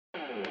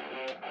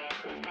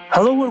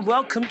Hello and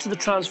welcome to the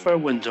Transfer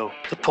Window,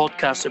 the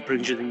podcast that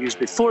brings you the news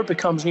before it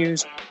becomes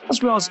news,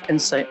 as well as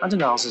insight and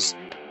analysis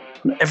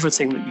on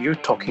everything that you're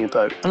talking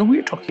about and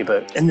we're talking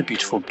about in the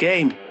beautiful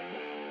game.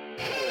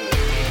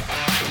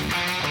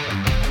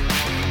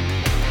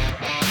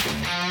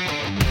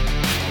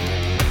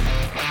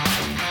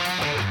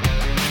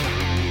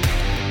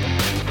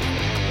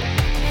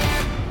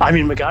 I'm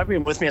Ian McGarvey,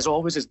 and with me as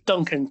always is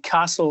Duncan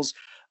Castles,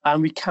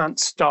 and we can't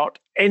start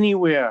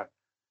anywhere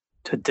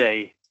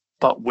today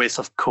but with,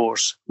 of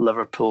course,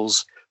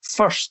 Liverpool's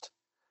first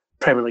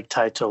Premier League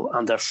title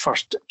and their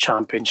first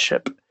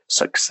championship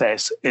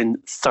success in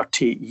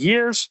 30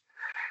 years.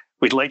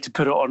 We'd like to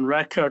put it on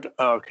record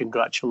our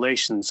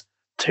congratulations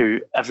to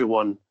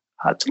everyone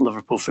at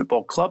Liverpool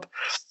Football Club.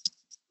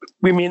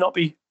 We may not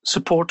be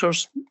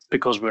supporters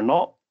because we're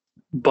not,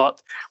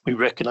 but we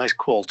recognise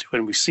quality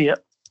when we see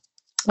it.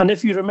 And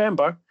if you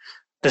remember,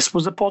 this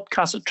was the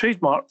podcast that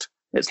trademarked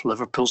it's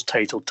Liverpool's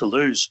title to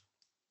lose.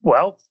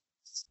 Well,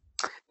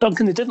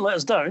 Duncan, they didn't let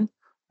us down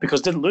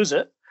because they didn't lose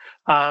it.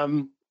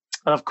 And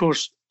of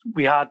course,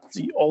 we had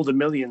all the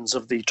millions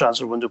of the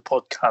Transfer Window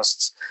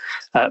podcasts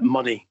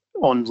money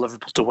on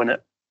Liverpool to win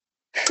it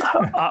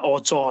at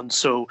odds on.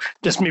 So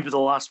this may be the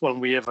last one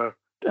we ever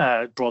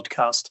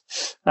broadcast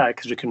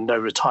because we can now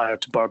retire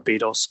to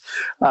Barbados.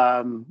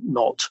 However,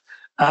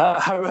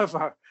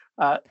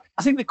 I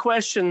think the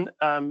question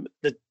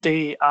the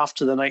day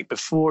after the night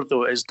before,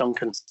 though, is,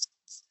 Duncan,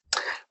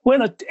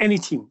 when any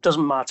team,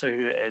 doesn't matter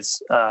who it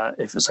is,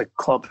 if it's a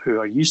club who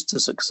are used to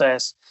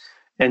success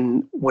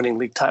in winning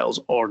league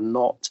titles or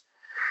not,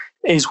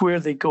 is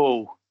where they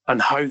go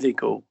and how they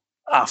go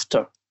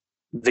after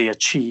they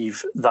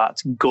achieve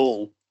that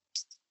goal.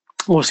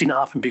 We've seen it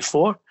happen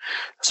before.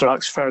 Sir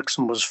Alex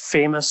Ferguson was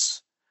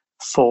famous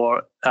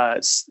for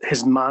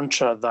his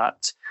mantra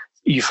that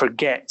you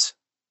forget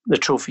the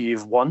trophy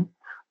you've won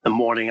the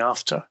morning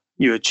after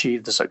you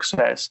achieve the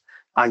success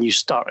and you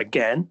start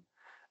again.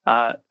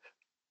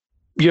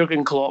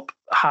 Jurgen Klopp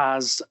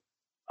has,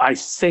 I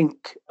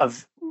think,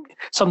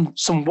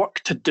 some work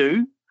to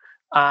do,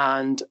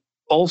 and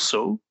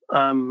also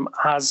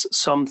has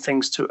some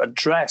things to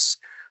address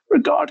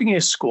regarding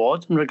his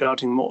squad and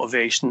regarding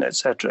motivation,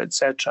 etc.,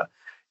 etc.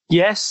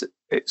 Yes,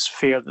 it's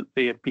fair that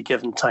they be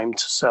given time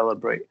to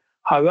celebrate.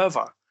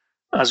 However,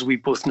 as we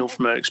both know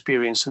from our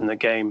experience in the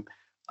game,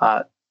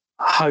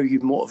 how you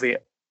motivate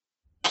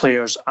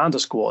players and a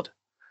squad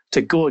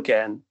to go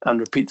again and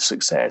repeat the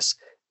success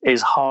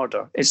is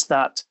harder. It's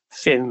that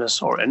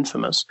famous or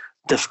infamous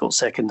difficult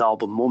second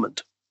album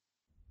moment.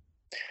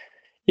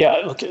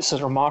 Yeah, look, it's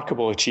a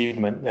remarkable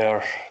achievement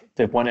there.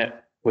 They've won it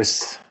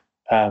with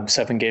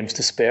 7 games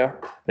to spare.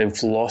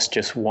 They've lost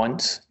just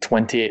once,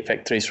 28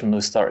 victories from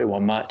those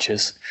 31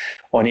 matches.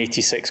 On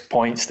 86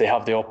 points, they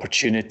have the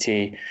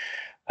opportunity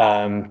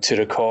to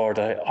record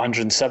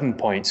 107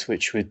 points,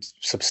 which would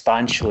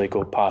substantially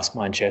go past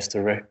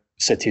Manchester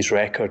City's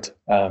record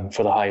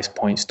for the highest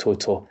points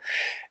total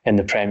in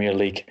the Premier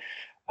League.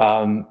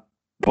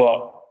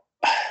 But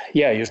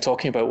yeah, you're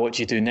talking about what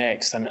you do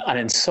next. And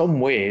in some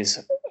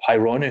ways,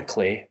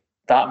 ironically,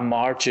 that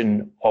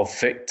margin of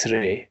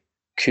victory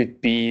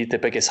could be the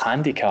biggest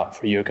handicap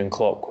for Jurgen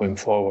Klopp going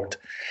forward.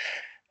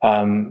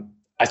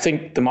 I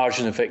think the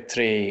margin of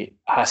victory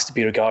has to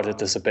be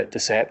regarded as a bit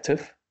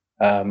deceptive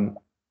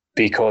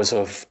because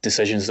of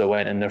decisions that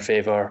went in their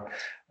favour,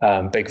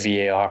 big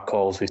VAR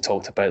calls. We've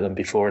talked about them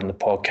before in the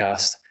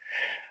podcast.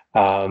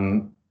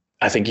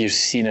 I think you've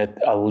seen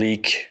a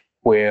league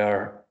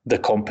where the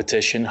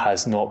competition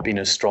has not been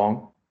as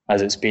strong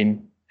as it's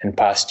been in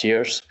past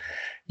years.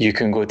 You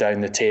can go down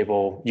the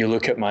table, you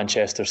look at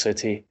Manchester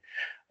City.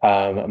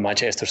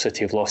 Manchester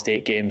City have lost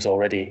 8 games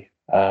already.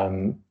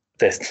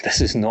 This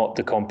is not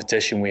the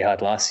competition we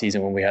had last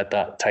season when we had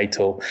that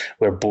title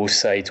where both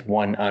sides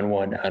won and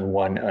won and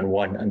won and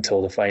won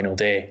until the final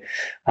day.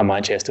 And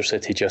Manchester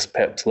City just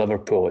pipped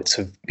Liverpool. It's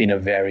been a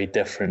very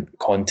different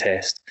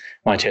contest.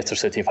 Manchester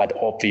City have had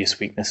obvious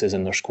weaknesses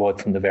in their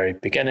squad from the very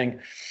beginning.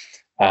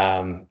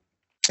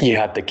 You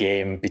had the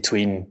game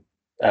between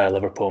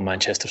Liverpool and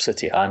Manchester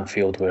City at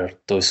Anfield where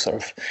those sort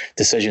of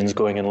decisions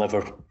going in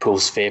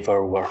Liverpool's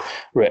favour were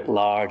writ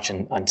large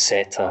and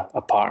set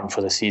a pattern for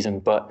the season.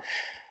 But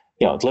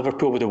you know,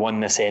 Liverpool would have won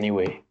this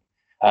anyway.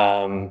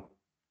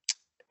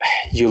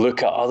 You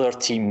look at other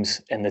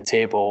teams in the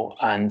table,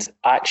 and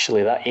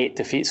actually that 8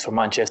 defeats for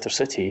Manchester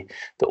City,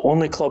 the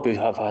only club who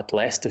have had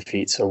less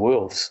defeats are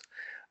Wolves.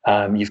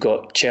 You've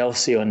got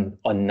Chelsea on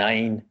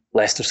 9,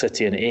 Leicester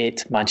City on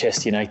 8,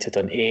 Manchester United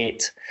on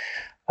 8.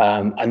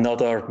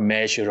 Another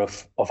measure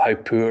of how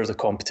poor the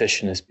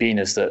competition has been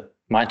is that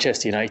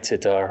Manchester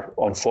United are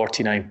on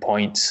 49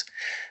 points.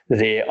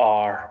 They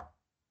are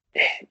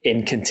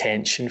in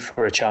contention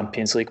for a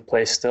Champions League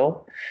place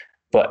still.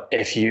 But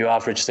if you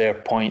average their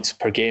points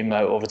per game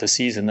out over the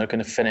season, they're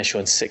going to finish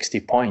on 60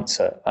 points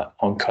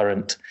on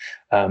current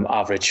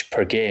average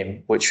per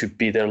game, which would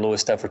be their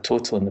lowest ever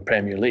total in the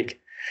Premier League.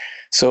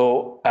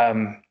 So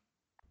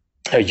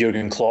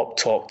Jurgen Klopp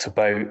talked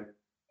about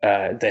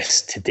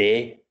this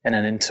today in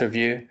an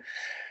interview.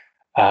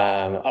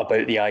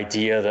 about the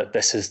idea that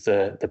this is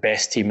the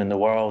best team in the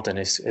world. And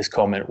his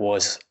comment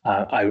was,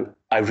 I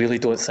really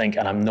don't think,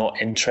 and I'm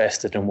not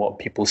interested in what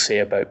people say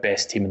about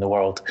best team in the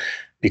world,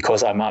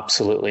 because I'm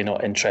absolutely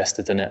not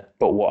interested in it.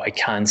 But what I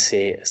can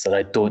say is that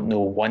I don't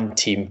know one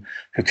team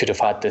who could have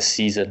had this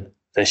season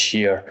this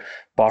year.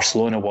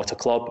 Barcelona, what a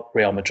club.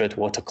 Real Madrid,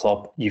 what a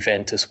club.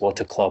 Juventus, what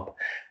a club.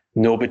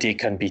 Nobody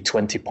can be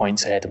 20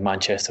 points ahead of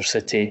Manchester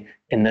City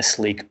in this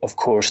league. Of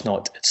course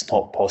not. It's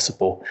not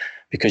possible,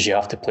 because you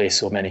have to play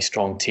so many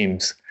strong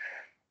teams.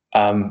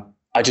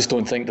 I just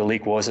don't think the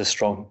league was as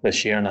strong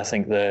this year, and I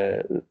think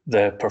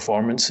the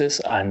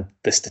performances and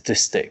the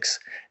statistics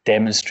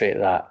demonstrate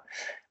that.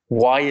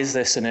 Why is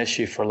this an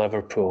issue for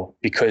Liverpool?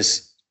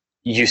 Because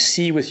you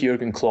see with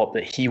Jurgen Klopp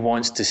that he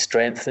wants to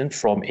strengthen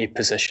from a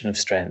position of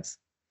strength.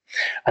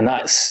 And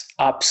that's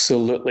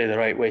absolutely the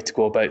right way to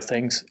go about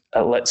things.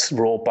 Let's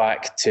roll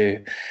back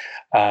to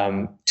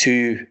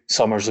 2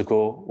 summers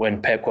ago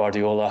when Pep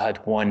Guardiola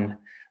had won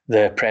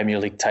the Premier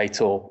League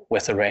title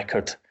with a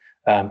record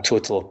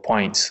total of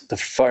points.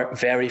 The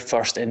very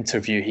first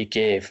interview he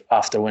gave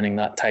after winning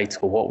that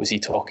title, what was he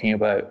talking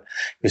about?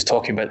 He was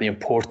talking about the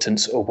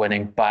importance of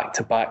winning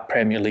back-to-back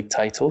Premier League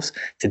titles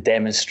to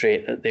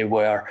demonstrate that they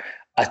were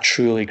a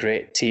truly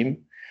great team,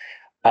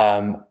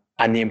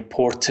 and the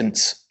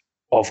importance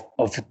of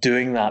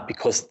doing that,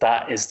 because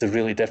that is the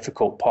really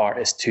difficult part,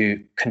 is to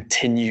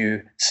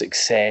continue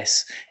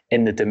success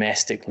in the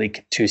domestic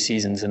league 2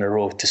 seasons in a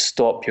row, to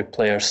stop your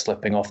players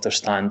slipping off their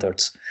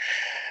standards.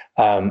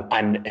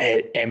 And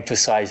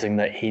emphasising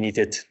that he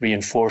needed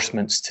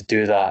reinforcements to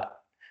do that,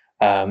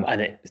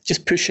 and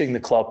just pushing the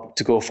club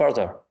to go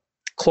further.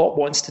 Klopp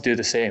wants to do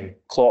the same.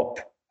 Klopp,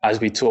 as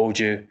we told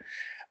you,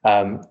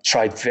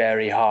 tried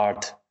very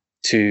hard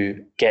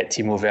to get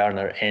Timo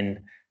Werner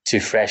in to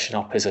freshen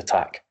up his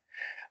attack.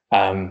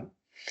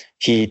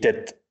 He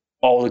did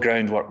all the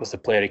groundwork with the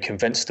player. He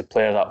convinced the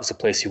player that was the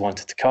place he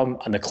wanted to come,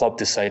 and the club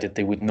decided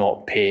they would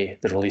not pay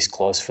the release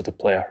clause for the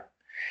player.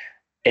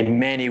 In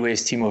many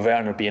ways, Timo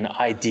Werner would be an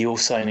ideal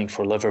signing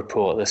for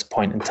Liverpool at this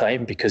point in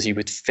time, because he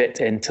would fit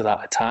into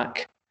that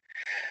attack.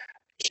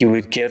 He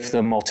would give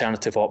them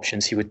alternative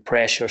options. He would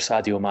pressure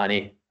Sadio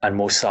Mane and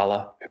Mo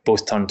Salah, who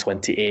both turned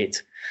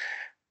 28.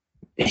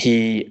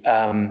 He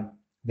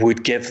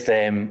would give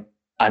them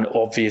an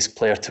obvious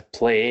player to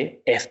play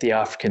if the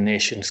African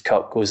Nations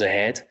Cup goes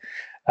ahead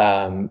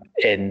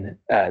in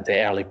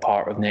the early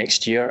part of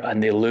next year,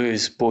 and they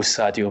lose both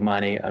Sadio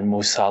Mane and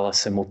Mo Salah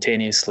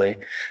simultaneously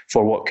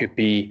for what could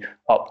be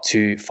up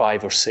to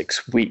 5 or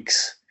 6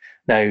 weeks.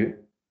 Now,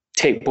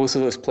 take both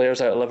of those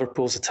players out of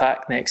Liverpool's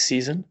attack next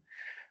season,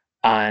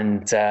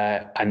 and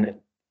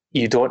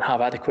you don't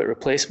have adequate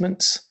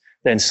replacements,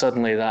 then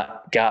suddenly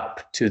that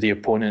gap to the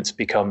opponents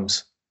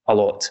becomes a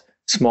lot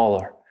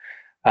smaller.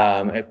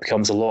 It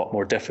becomes a lot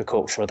more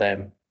difficult for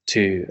them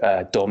to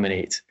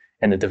dominate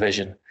in the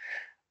division.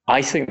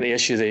 I think the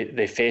issue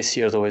they face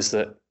here, though, is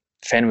that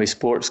Fenway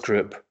Sports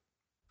Group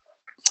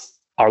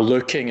are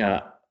looking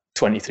at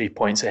 23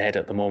 points ahead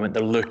at the moment.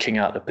 They're looking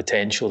at the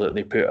potential that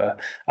they put a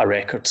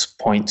record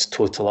points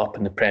total up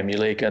in the Premier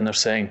League, and they're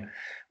saying,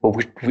 well,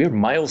 we're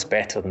miles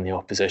better than the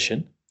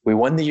opposition. We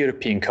won the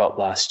European Cup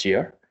last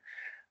year.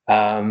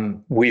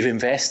 We've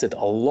invested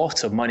a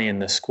lot of money in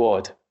the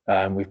squad.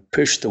 We've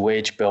pushed the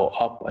wage bill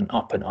up and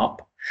up and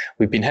up.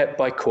 We've been hit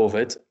by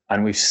COVID,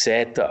 and we've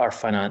said that our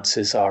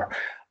finances are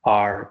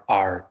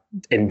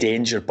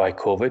endangered by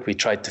COVID. We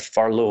tried to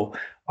furlough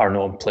our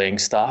non-playing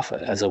staff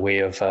as a way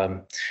of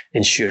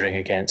ensuring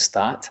against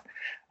that.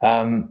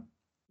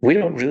 We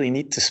don't really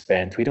need to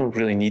spend. We don't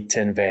really need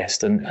to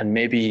invest. And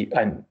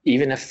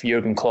even if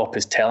Jurgen Klopp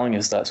is telling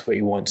us that's what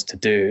he wants to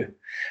do,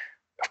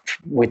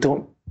 we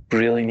don't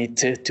really need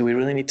to. Do we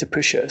really need to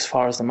push it as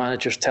far as the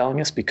manager's telling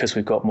us? Because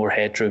we've got more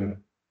headroom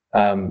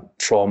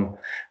from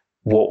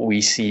what we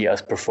see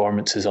as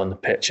performances on the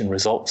pitch and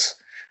results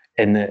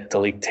in the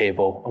league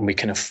table, and we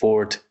can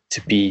afford to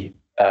be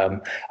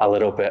a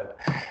little bit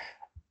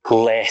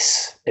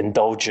less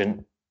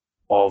indulgent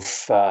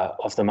of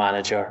the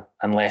manager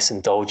and less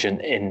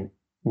indulgent in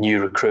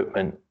new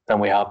recruitment than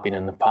we have been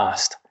in the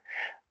past.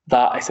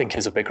 That, I think,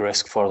 is a big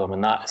risk for them,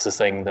 and that is the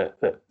thing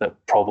that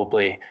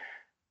probably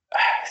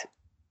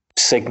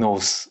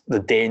signals the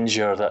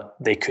danger that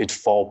they could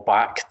fall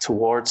back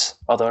towards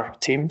other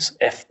teams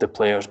if the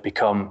players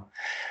become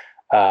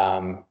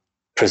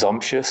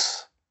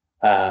presumptuous.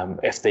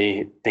 If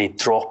they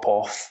drop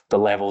off the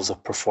levels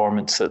of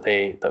performance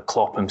that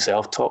Klopp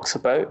himself talks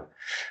about.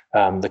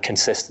 The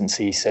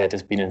consistency, he said,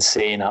 has been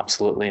insane,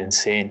 absolutely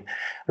insane.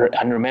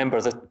 And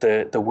remember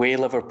that the way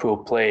Liverpool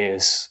play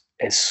is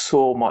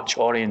so much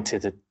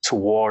oriented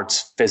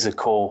towards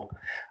physical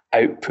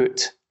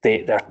output.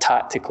 They're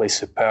tactically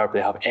superb.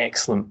 They have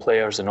excellent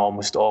players in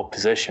almost all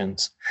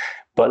positions,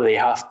 but they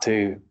have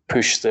to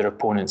push their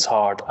opponents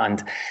hard.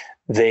 And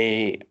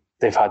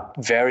they've had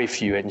very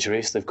few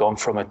injuries. They've gone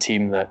from a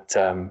team that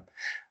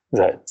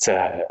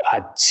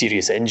had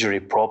serious injury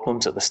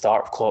problems at the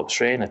start of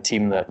Klopp's reign, a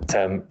team that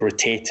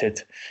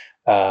rotated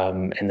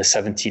in the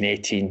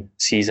 17-18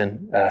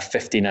 season,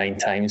 59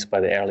 times by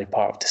the early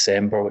part of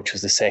December, which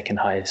was the second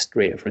highest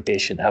rate of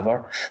rotation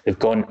ever. They've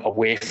gone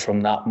away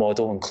from that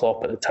model, and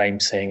Klopp at the time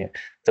saying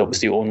that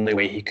was the only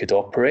way he could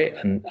operate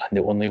and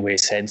the only way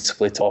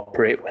sensibly to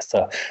operate with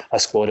a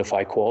squad of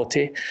high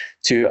quality,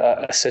 to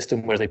a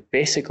system where they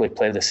basically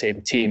play the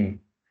same team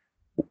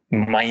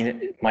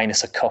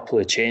minus a couple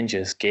of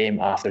changes game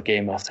after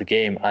game after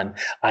game,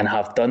 and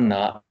have done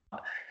that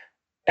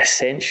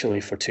essentially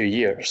for 2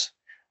 years.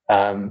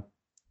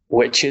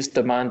 Which is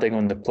demanding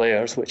on the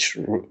players, which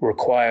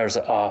requires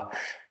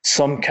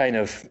some kind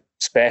of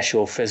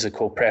special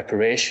physical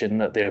preparation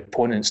that their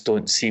opponents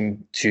don't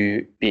seem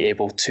to be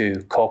able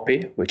to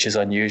copy, which is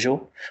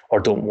unusual,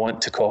 or don't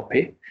want to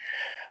copy.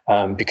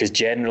 Because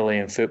generally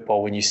in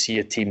football, when you see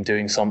a team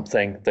doing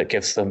something that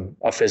gives them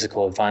a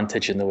physical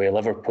advantage in the way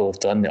Liverpool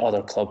have done, the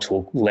other clubs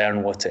will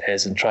learn what it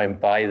is and try and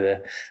buy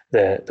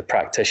the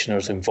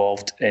practitioners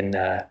involved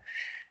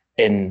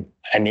in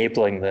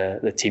enabling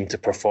the team to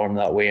perform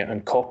that way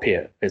and copy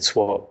it. It's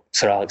what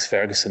Sir Alex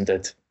Ferguson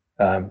did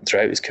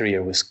throughout his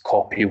career, was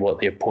copy what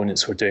the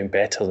opponents were doing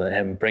better than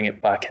him, bring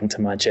it back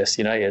into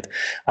Manchester United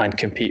and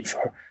compete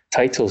for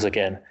titles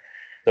again.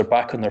 They're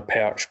back on their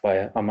perch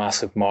by a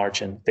massive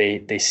margin.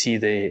 They see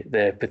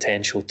the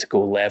potential to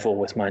go level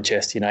with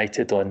Manchester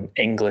United on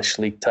English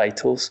league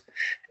titles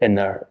in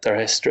their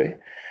history.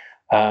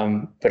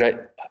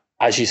 But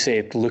as you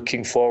say,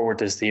 looking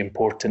forward is the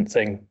important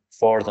thing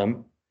for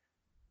them.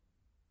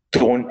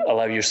 Don't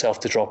allow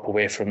yourself to drop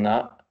away from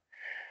that.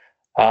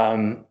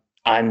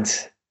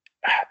 And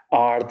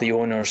are the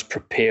owners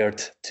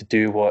prepared to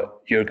do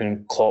what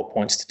Jurgen Klopp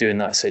wants to do in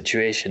that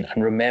situation?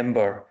 And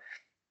remember,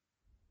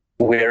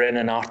 we're in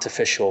an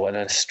artificial and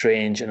a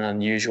strange and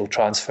unusual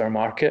transfer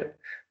market,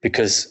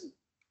 because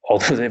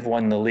although they've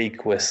won the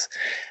league with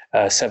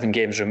 7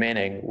 games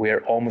remaining,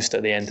 we're almost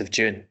at the end of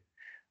June.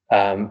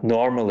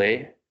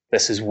 Normally,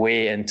 this is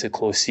way into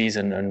close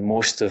season, and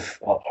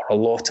a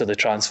lot of the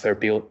transfer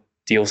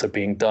deals are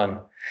being done.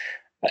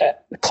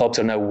 The clubs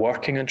are now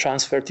working on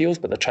transfer deals,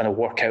 but they're trying to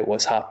work out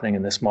what's happening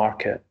in this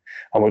market.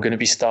 And we're going to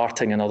be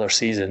starting another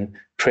season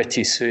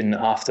pretty soon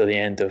after the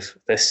end of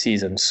this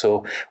season.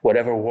 So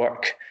whatever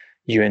work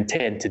you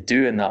intend to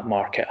do in that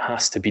market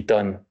has to be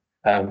done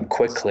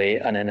quickly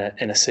and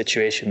in a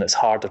situation that's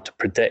harder to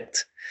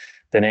predict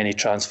than any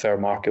transfer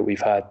market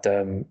we've had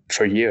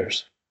for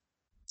years.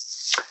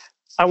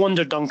 I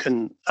wonder,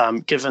 Duncan,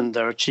 given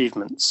their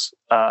achievements,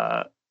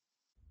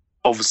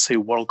 obviously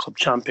World Club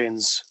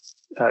champions,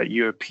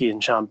 European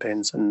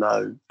champions, and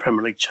now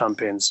Premier League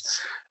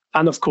champions,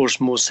 and of course,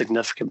 most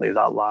significantly,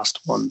 that last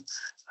one,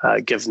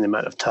 given the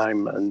amount of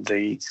time and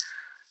the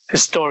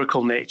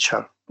historical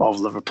nature of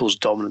Liverpool's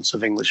dominance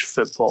of English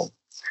football,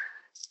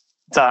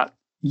 that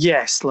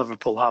yes,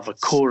 Liverpool have a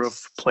core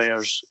of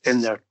players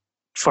in their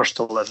first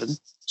 11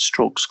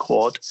 stroke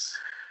squad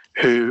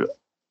who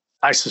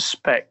I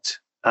suspect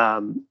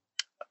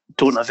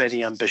don't have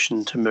any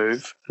ambition to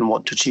move and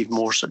want to achieve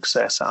more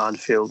success at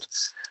Anfield,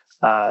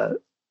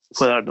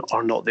 whether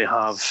or not they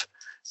have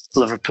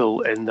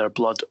Liverpool in their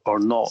blood or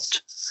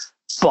not.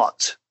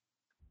 But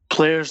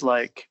players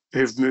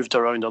who've moved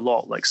around a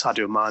lot, like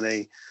Sadio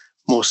Mane,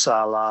 Mo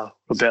Salah,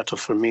 Roberto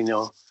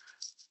Firmino,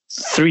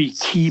 3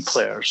 key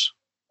players,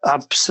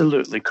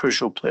 absolutely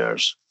crucial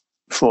players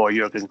for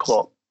Jurgen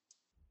Klopp,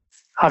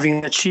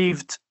 having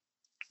achieved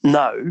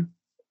now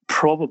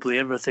probably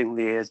everything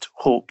they had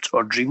hoped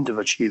or dreamed of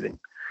achieving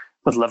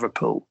with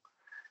Liverpool.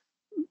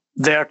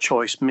 Their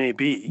choice may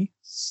be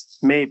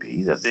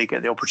that they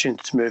get the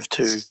opportunity to move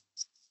to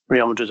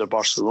Real Madrid or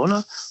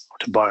Barcelona or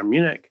to Bayern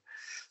Munich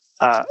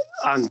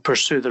and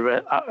pursue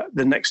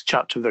the next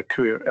chapter of their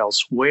career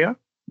elsewhere.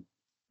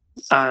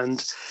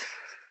 And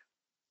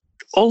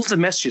all the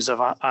messages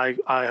I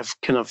have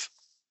kind of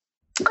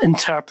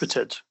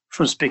interpreted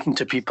from speaking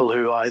to people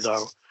who either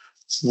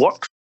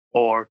work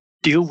or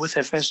deal with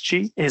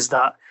FSG is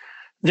that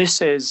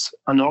this is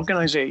an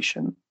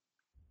organisation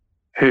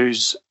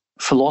whose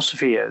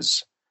philosophy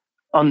is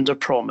under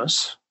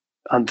promise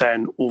and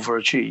then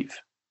overachieve.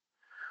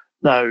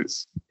 Now,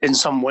 in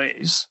some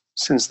ways,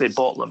 since they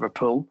bought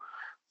Liverpool,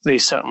 they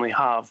certainly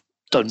have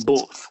done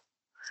both.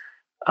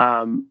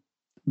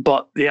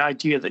 But the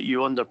idea that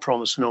you under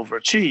promise and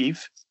overachieve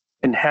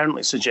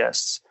inherently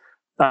suggests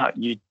that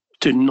you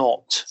do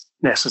not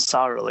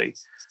necessarily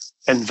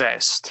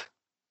invest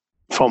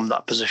from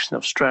that position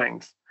of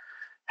strength.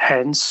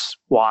 Hence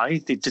why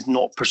they did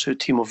not pursue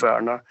Timo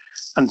Werner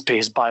and pay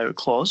his buyout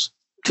clause,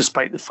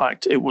 despite the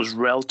fact it was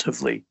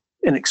relatively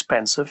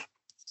inexpensive,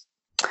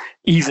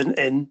 even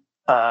in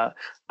an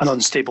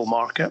unstable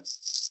market.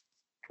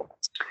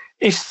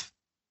 If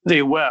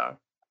they were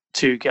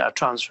to get a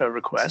transfer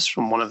request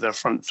from one of their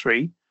front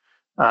 3,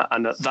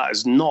 and that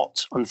is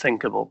not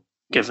unthinkable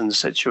given the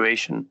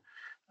situation,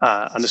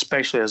 and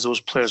especially as those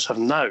players have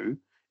now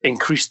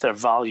increased their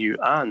value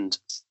and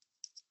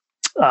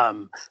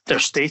their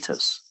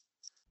status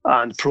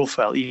and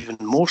profile even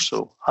more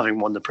so, having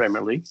won the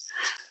Premier League,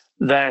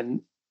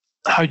 then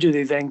how do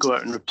they then go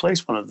out and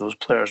replace one of those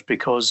players?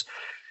 Because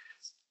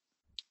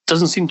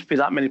doesn't seem to be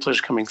that many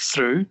players coming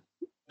through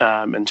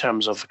in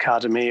terms of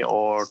academy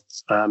or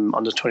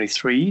under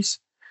 23s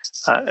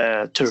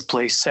to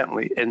replace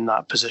certainly in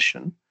that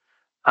position.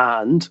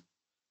 And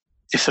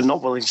if they're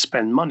not willing to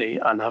spend money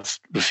and have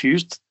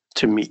refused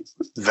to meet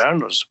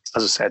Werner's,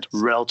 as I said,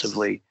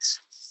 relatively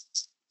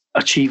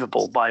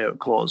achievable buyout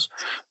clause,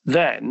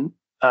 then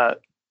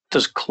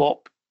does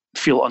Klopp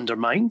feel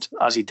undermined,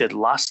 as he did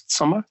last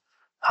summer,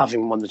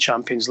 having won the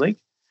Champions League,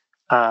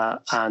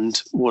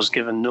 and was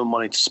given no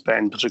money to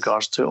spend with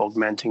regards to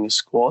augmenting his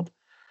squad?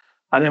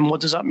 And then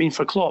what does that mean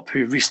for Klopp,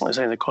 who recently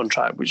signed a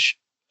contract which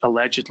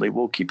allegedly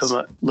will keep him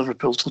at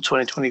Liverpool till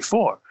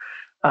 2024?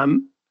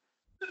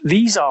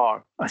 These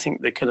are, I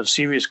think, the kind of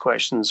serious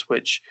questions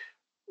which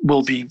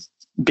will be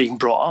being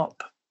brought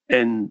up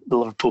in the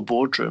Liverpool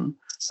boardroom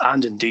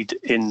and indeed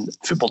in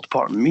football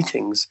department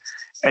meetings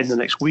in the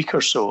next week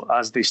or so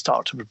as they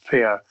start to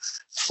prepare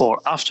for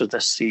after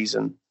this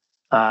season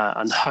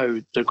and how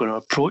they're going to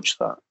approach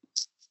that.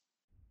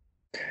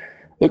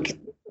 Look,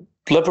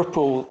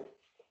 Liverpool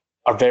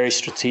are very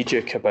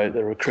strategic about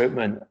their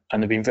recruitment,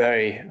 and they've been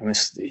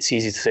it's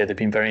easy to say they've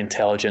been very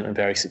intelligent and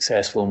very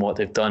successful in what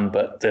they've done,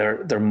 but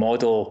their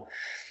model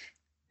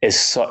is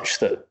such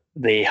that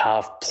they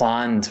have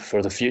planned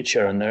for the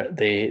future, and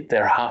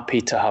they're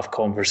happy to have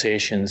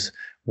conversations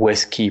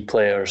with key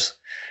players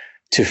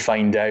to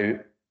find out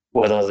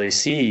whether they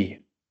see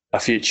a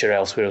future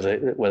elsewhere,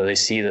 whether they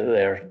see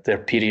that their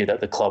period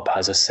at the club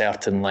has a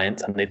certain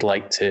length and they'd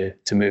like to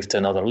move to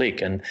another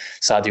league. And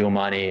Sadio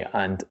Mane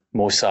and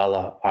Mo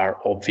Salah are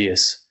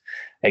obvious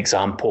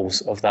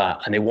examples of that.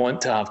 And they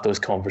want to have those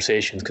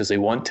conversations because they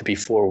want to be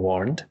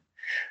forewarned,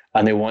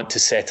 and they want to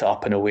set it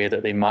up in a way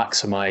that they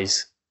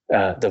maximise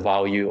the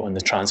value on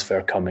the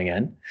transfer coming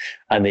in,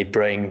 and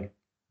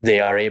they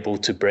are able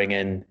to bring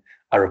in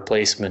a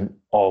replacement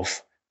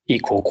of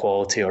equal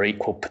quality or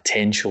equal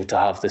potential to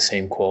have the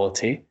same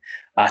quality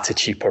at a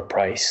cheaper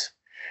price.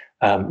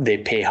 They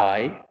pay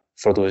high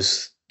for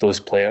those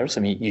players.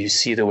 I mean, you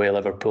see the way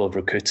Liverpool have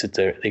recruited.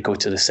 They go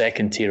to the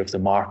second tier of the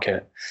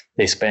market.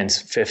 They spend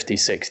 50,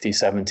 60,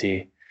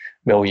 70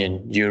 million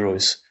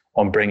euros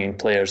on bringing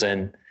players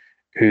in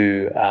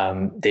who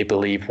they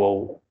believe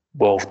will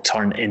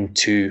turn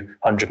into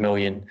 100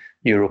 million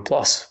euro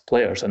plus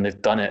players. And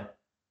they've done it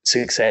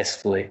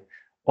successfully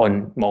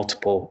on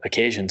multiple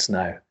occasions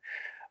now.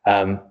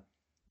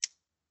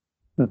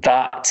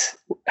 That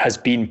has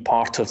been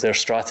part of their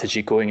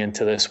strategy going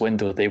into this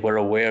window. They were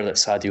aware that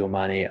Sadio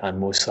Mane and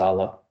Mo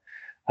Salah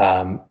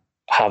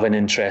have an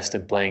interest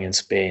in playing in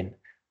Spain.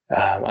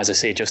 As I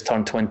say, just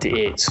turned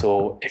 28.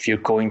 So if you're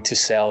going to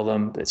sell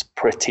them, it's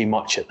pretty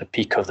much at the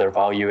peak of their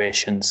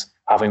valuations,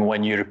 having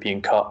won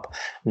European Cup,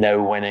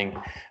 now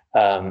winning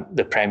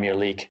the Premier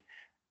League.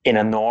 In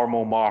a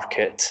normal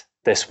market,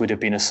 this would have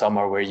been a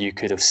summer where you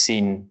could have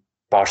seen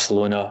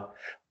Barcelona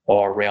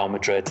or Real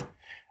Madrid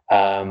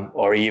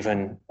or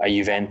even a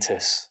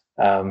Juventus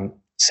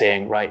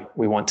saying, right,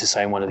 we want to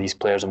sign one of these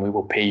players and we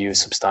will pay you a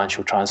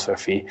substantial transfer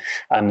fee.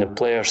 And the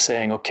player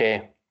saying,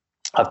 okay,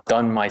 I've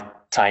done my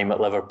time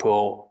at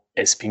Liverpool.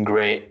 It's been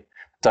great.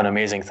 Done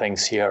amazing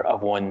things here.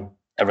 I've won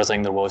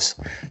everything there was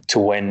to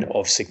win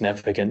of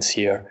significance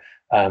here.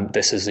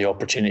 This is the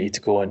opportunity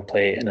to go and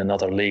play in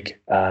another league.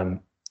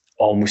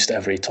 Almost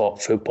every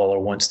top footballer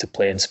wants to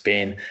play in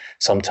Spain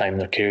sometime in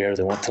their career.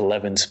 They want to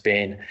live in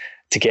Spain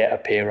to get a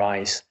pay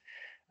rise.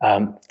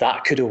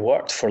 That could have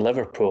worked for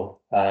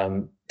Liverpool.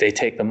 They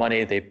take the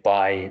money, they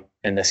buy,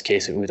 in this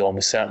case, it would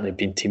almost certainly have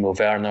been Timo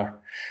Werner.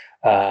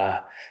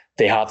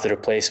 They have the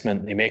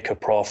replacement, they make a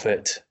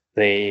profit,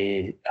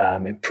 they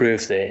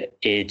improve the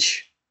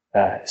age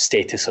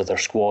status of their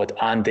squad,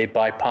 and they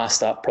bypass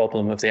that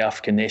problem of the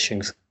African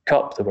Nations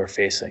Cup that we're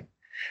facing.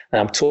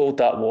 And I'm told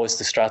that was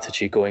the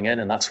strategy going in,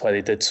 and that's why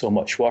they did so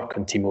much work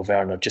on Timo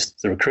Werner,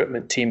 just the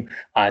recruitment team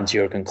and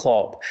Jurgen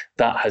Klopp.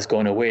 That has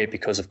gone away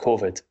because of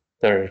COVID.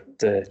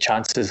 The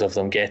chances of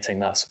them getting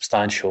that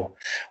substantial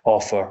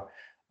offer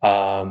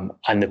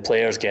and the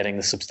players getting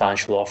the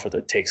substantial offer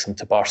that takes them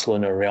to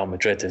Barcelona or Real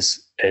Madrid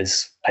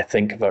is I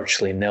think,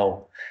 virtually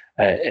nil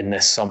in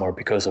this summer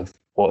because of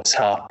what's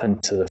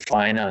happened to the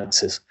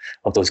finances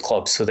of those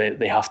clubs. So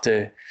they have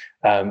to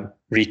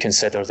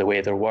reconsider the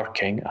way they're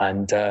working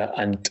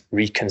and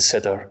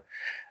reconsider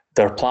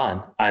their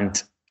plan.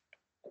 And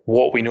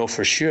what we know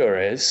for sure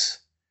is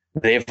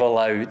they've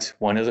allowed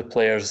one of the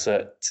players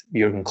that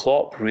Jurgen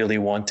Klopp really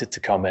wanted to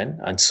come in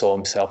and saw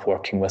himself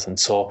working with and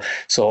saw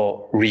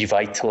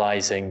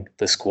revitalising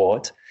the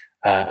squad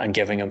and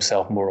giving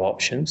himself more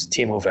options,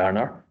 Timo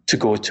Werner, to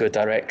go to a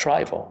direct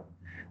rival,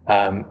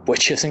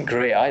 which isn't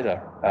great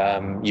either.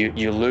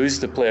 You lose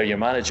the player your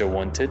manager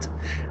wanted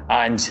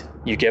and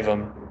you give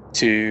him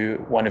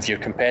to one of your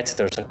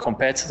competitors, a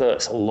competitor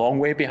that's a long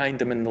way behind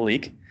them in the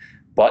league.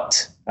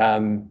 But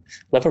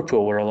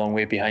Liverpool were a long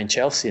way behind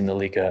Chelsea in the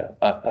league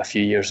a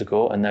few years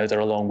ago, and now they're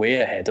a long way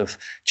ahead of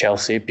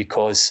Chelsea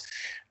because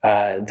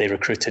they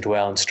recruited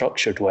well and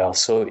structured well.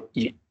 So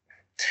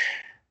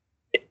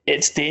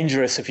it's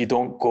dangerous if you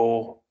don't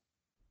go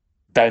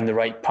down the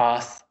right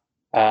path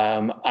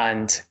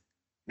and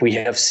we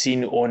have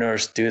seen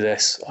owners do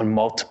this on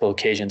multiple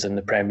occasions in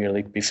the Premier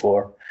League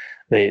before.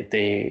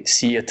 They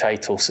see a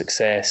title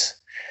success.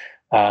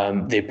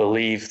 They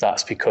believe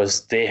that's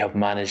because they have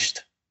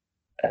managed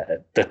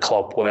the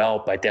club well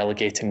by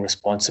delegating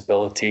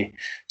responsibility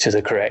to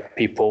the correct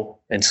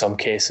people, in some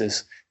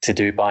cases, to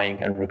do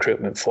buying and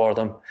recruitment for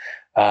them.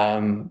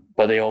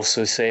 But they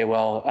also say,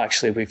 well,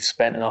 actually, we've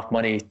spent enough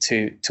money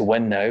to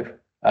win now.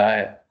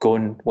 Go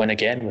and win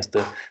again with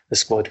the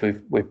squad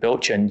we've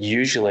built you. And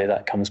usually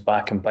that comes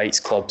back and bites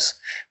clubs,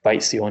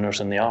 bites the owners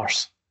in the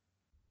arse.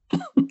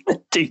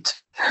 Indeed.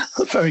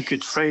 A very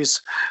good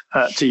phrase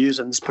to use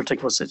in this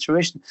particular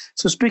situation.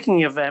 So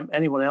speaking of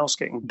anyone else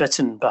getting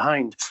bitten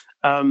behind,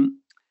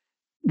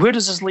 where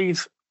does this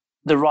leave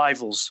the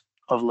rivals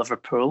of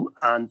Liverpool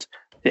and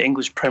the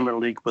English Premier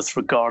League with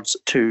regards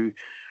to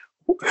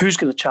who's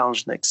going to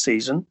challenge next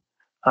season,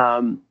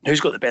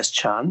 who's got the best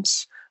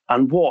chance,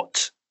 and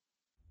what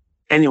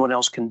anyone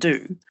else can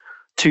do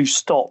to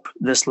stop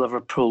this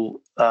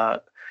Liverpool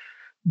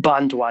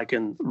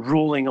bandwagon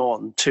rolling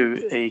on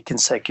to a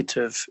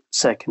consecutive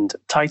second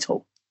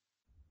title?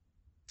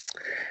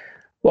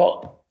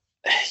 Well,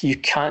 you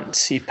can't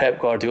see Pep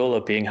Guardiola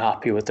being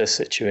happy with this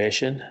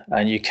situation,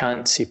 and you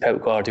can't see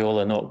Pep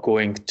Guardiola not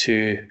going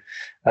to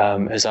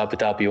his Abu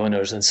Dhabi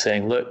owners and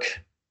saying, look,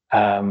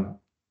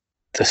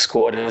 the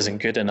squad isn't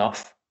good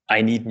enough.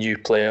 I need new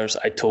players.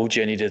 I told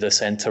you I needed a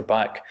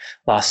centre-back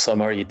last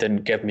summer. You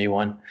didn't give me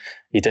one.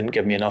 You didn't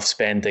give me enough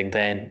spending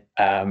then.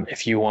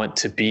 If you want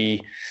to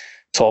be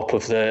top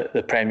of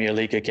the Premier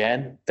League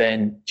again,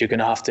 then you're going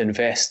to have to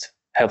invest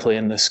heavily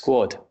in the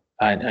squad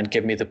and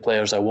give me the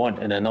players I want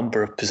in a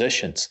number of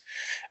positions.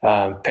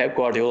 Pep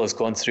Guardiola has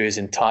gone through his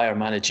entire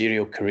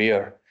managerial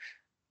career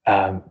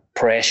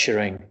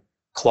pressuring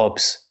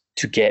clubs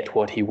to get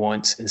what he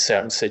wants in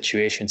certain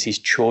situations.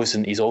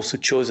 He's also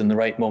chosen the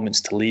right moments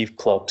to leave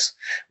clubs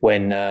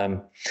when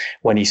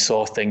he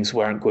saw things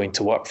weren't going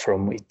to work for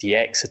him. He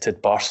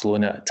exited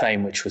Barcelona at a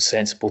time which was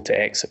sensible to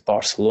exit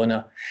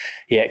Barcelona.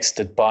 He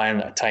exited Bayern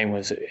at a time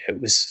when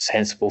it was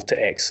sensible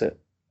to exit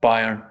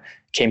Bayern.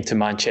 Came to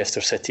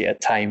Manchester City at a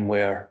time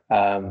where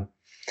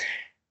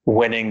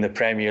winning the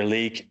Premier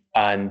League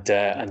and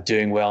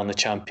doing well in the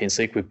Champions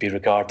League would be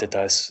regarded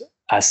as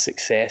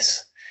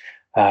success.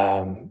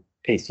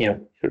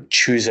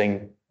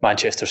 Choosing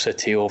Manchester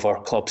City over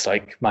clubs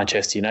like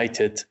Manchester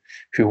United,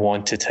 who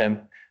wanted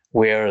him,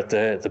 where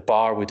the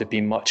bar would have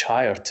been much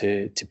higher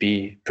to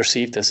be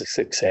perceived as a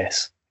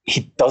success.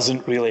 He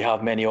doesn't really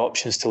have many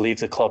options to leave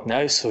the club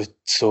now.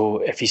 So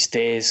if he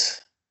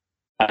stays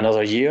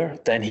another year,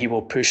 then he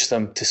will push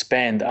them to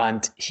spend.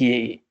 And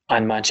he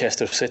and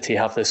Manchester City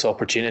have this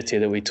opportunity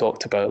that we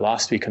talked about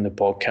last week on the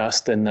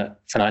podcast, in that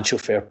financial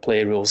fair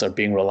play rules are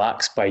being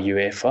relaxed by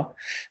UEFA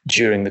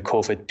during the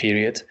COVID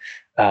period.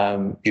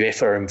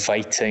 UEFA are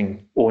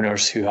inviting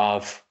owners who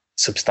have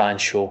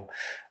substantial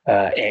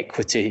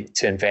equity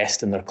to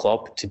invest in their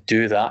club to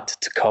do that,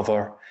 to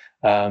cover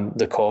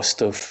the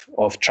cost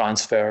of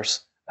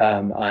transfers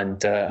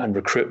and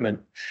recruitment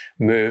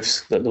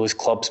moves that those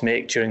clubs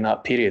make during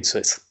that period. So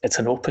it's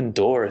an open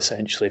door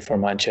essentially for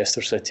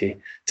Manchester City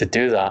to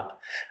do that.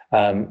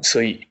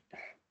 So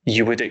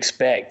you would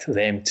expect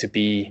them to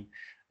be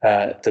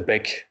the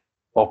big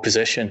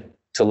opposition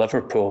to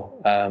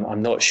Liverpool.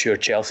 I'm not sure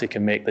Chelsea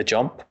can make the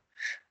jump.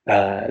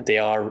 They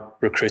are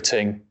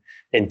recruiting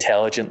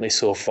intelligently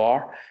so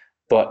far,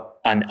 but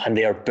and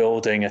they are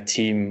building a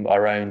team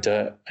around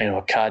a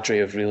cadre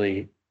of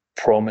really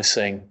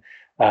promising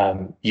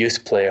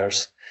youth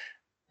players.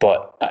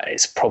 But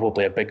it's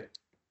probably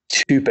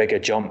too big a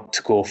jump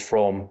to go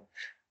from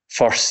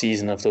first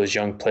season of those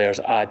young players,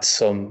 add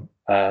some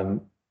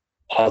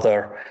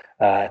other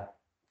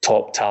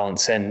top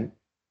talents in,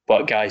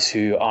 but guys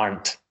who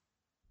aren't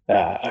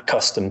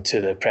accustomed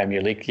to the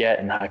Premier League yet,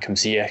 and Hakim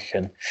Ziyech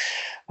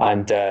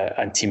and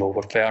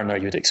Timo Werner.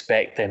 You'd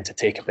expect them to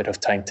take a bit of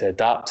time to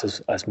adapt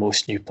as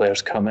most new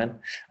players come in,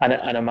 and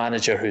a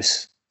manager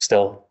who's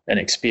still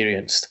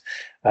inexperienced.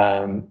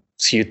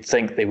 So you'd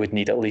think they would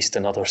need at least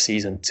another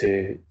season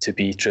to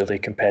be truly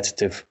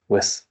competitive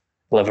with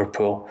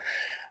Liverpool.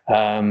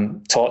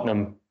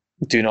 Tottenham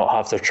do not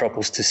have their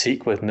troubles to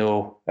seek with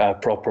no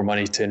proper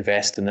money to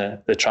invest in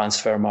the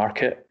transfer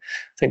market.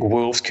 I think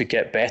Wolves could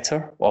get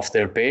better off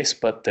their base,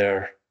 but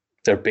their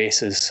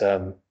base is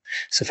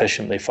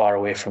sufficiently far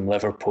away from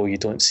Liverpool. You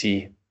don't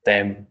see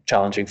them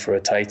challenging for a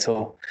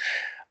title.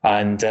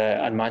 And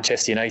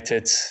Manchester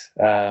United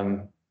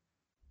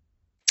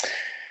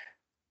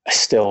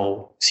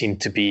still seem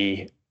to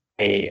be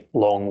a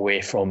long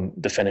way from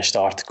the finished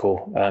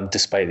article,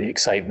 despite the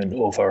excitement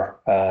over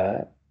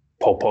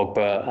Paul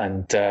Pogba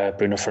and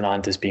Bruno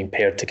Fernandes being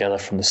paired together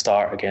from the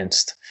start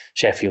against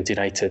Sheffield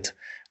United,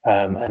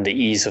 and the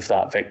ease of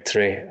that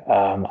victory.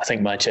 I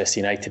think Manchester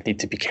United need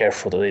to be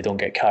careful that they don't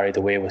get carried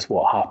away with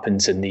what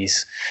happens in the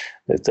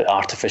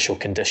artificial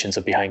conditions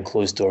of behind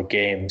closed door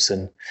games,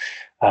 and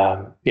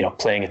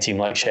playing a team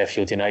like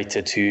Sheffield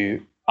United,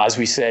 who, as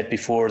we said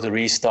before the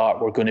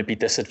restart, were going to be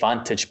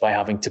disadvantaged by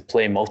having to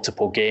play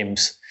multiple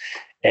games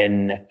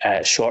in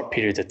a short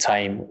period of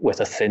time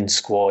with a thin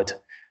squad.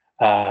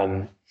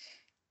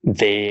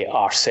 They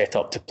are set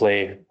up to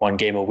play one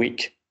game a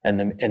week in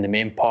the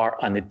main part,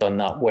 and they've done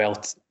that well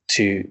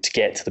to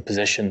get to the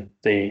position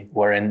they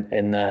were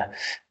in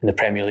the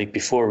Premier League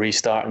before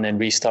restart, and then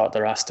restart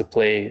they're asked to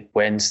play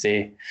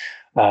Wednesday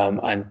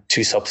and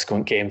 2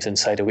 subsequent games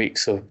inside a week.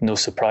 So no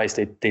surprise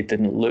they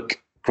didn't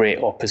look great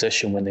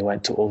opposition when they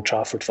went to Old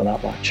Trafford for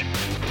that match.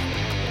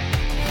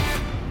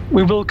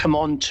 We will come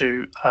on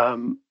to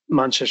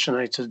Manchester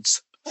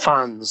United's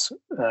fans'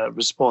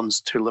 response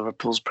to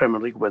Liverpool's Premier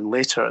League win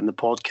later in the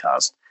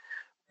podcast.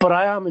 But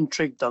I am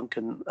intrigued,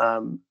 Duncan,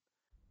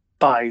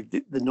 by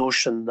the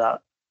notion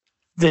that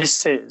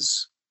this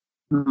is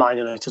Man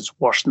United's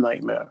worst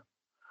nightmare.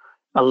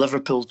 A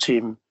Liverpool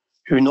team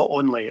who not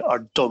only are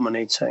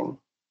dominating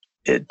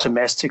it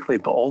domestically,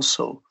 but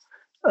also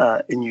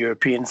in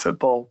European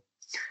football.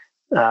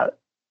 Now,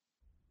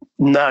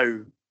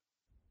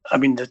 I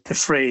mean, the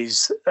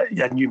phrase,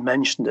 and you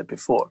mentioned it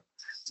before,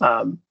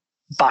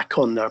 back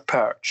on their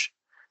perch,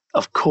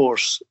 of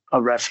course,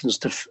 a reference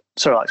to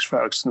Sir Alex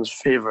Ferguson's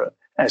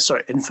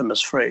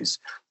infamous phrase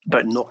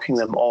about knocking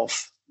them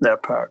off their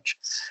perch.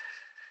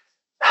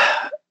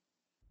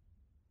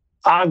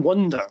 I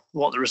wonder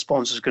what the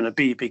response is going to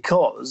be,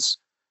 because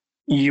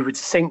you would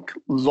think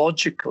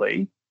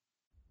logically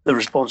the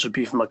response would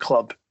be from a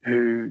club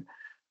who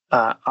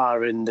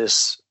are in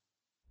this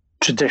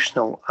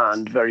traditional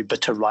and very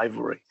bitter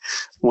rivalry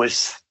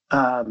with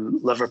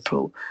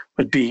Liverpool,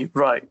 would be,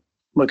 right,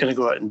 we're going to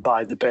go out and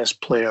buy the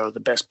best player, the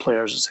best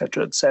players,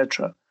 etc.,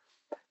 etc.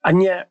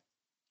 And yet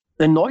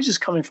the noises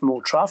coming from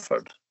Old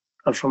Trafford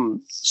and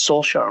from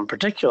Solskjaer in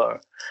particular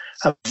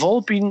have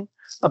all been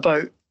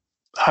about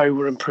how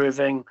we're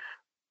improving.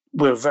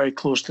 We're very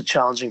close to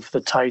challenging for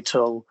the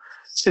title.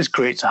 It's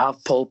great to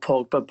have Paul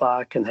Pogba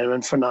back, and him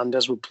and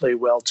Fernandes will play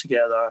well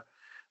together.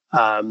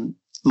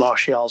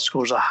 Martial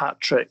scores a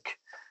hat-trick,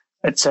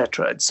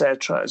 etc.,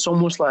 etc. It's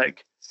almost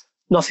like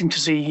nothing to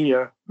see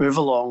here, move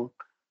along.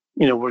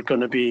 We're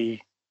going to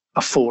be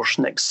a force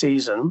next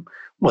season,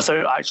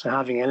 without actually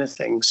having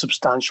anything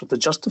substantial to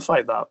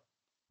justify that.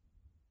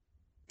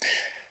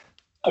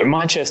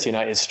 Manchester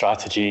United's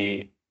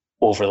strategy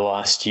over the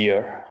last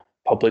year,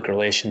 public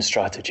relations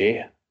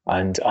strategy,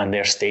 and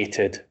their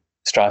stated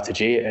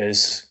strategy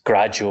is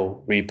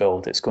gradual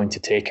rebuild. It's going to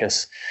take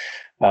us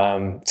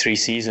 3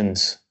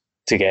 seasons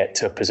to get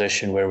to a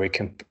position where we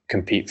can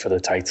compete for the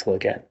title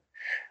again.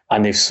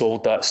 And they've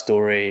sold that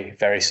story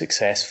very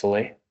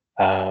successfully.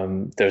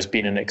 There's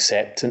been an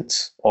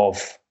acceptance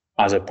of,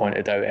 as I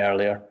pointed out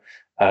earlier,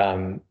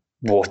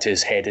 what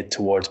is headed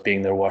towards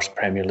being their worst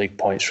Premier League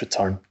points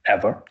return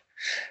ever,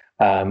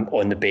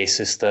 on the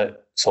basis that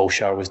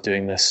Solskjaer was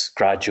doing this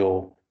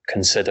gradual,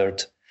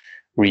 considered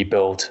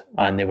rebuild,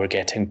 and they were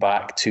getting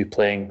back to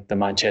playing the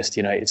Manchester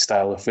United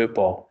style of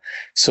football.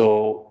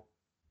 So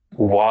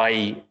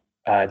why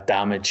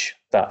damage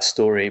that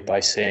story by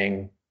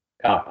saying,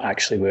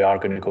 actually, we are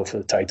going to go for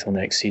the title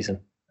next season,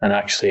 and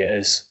actually it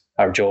is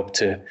our job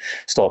to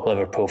stop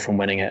Liverpool from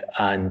winning it,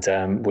 and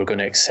we're going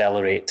to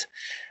accelerate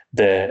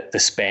the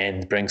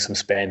spend, bring some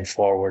spend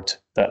forward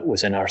that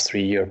was in our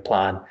 3-year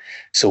plan,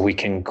 so we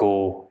can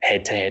go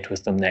head to head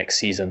with them next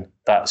season.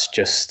 That's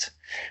just,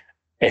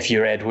 if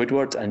you're Ed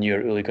Woodward and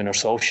you're Ole Gunnar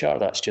Solskjaer,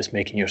 that's just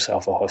making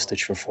yourself a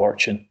hostage for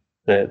fortune.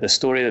 The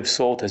story they've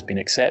sold has been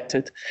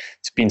accepted.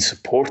 It's been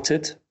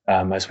supported,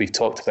 as we've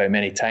talked about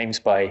many times,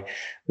 by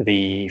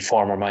the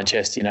former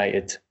Manchester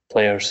United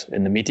players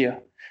in the media,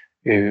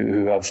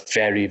 who have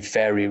very,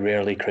 very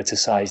rarely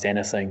criticised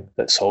anything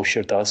that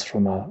Solskjaer does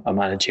from a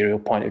managerial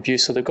point of view.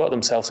 So they've got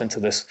themselves into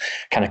this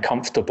kind of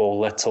comfortable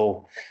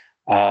little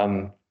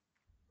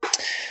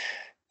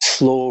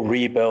slow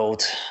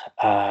rebuild.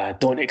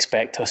 Don't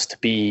expect us to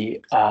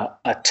be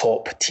a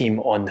top team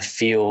on the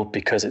field,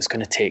 because it's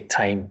going to take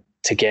time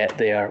to get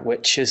there,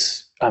 which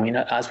is, I mean,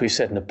 as we've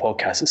said in the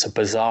podcast, it's a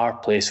bizarre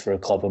place for a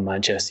club of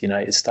Manchester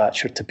United's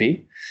stature to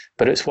be,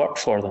 but it's worked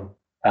for them.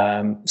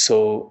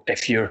 So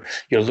if you're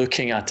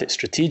looking at it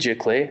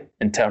strategically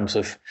in terms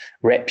of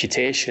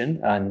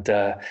reputation and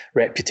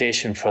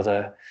reputation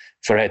for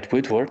Ed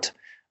Woodward,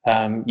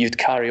 you'd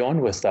carry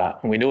on with that.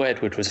 And we know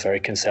Ed Woodward was very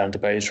concerned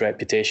about his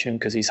reputation,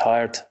 because he's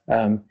hired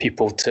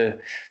people to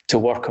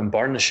work on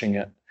burnishing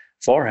it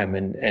for him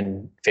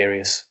in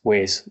various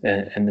ways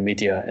in the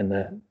media in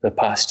the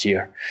past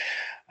year.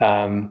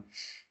 And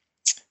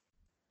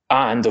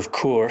of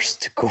course,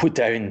 to go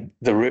down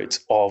the route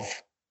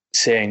of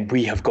saying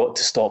we have got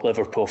to stop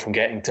Liverpool from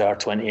getting to our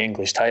 20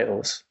 English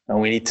titles, and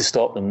we need to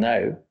stop them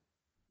now,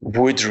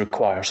 would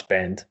require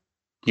spend.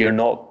 You're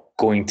not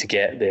going to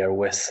get there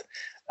with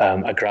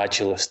a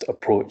gradualist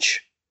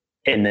approach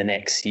in the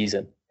next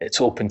season. It's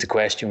open to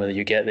question whether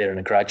you get there in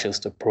a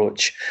gradualist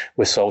approach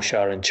with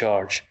Solskjaer in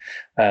charge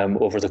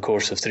over the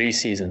course of 3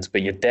 seasons,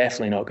 but you're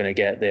definitely not going to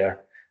get there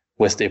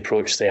with the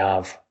approach they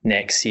have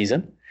next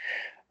season.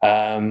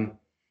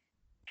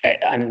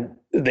 And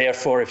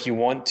therefore, if you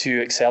want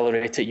to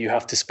accelerate it, you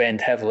have to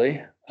spend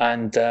heavily.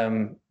 And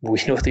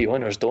we know the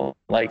owners don't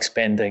like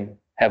spending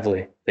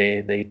heavily.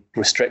 They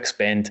restrict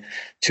spend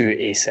to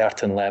a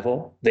certain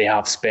level. They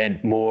have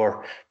spent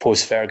more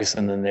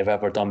post-Ferguson than they've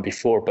ever done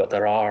before, but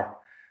there are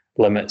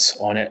limits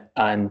on it,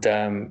 and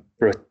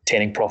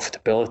retaining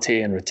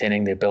profitability and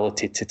retaining the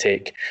ability to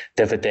take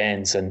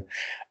dividends and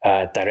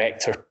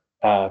director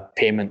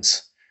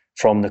payments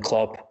from the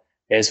club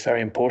is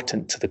very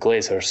important to the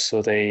Glazers.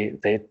 So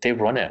they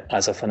run it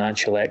as a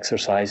financial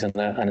exercise and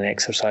an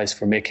exercise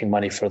for making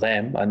money for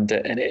them. And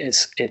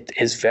it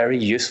is very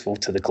useful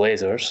to the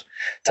Glazers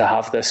to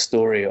have this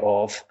story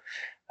of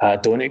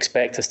don't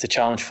expect us to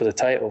challenge for the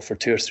title for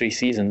 2 or 3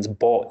 seasons,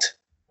 bought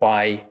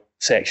by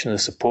section of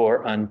the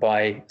support and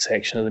by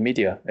section of the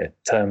media.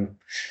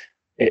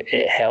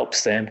 It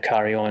helps them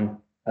carry on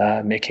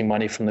making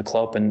money from the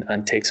club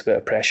and takes a bit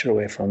of pressure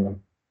away from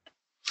them.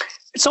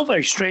 It's all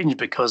very strange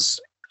because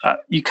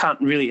you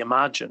can't really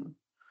imagine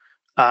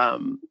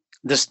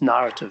this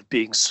narrative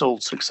being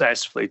sold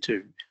successfully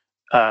to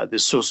the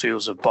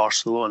socios of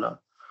Barcelona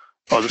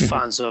or the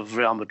fans of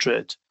Real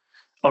Madrid,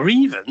 or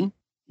even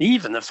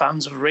the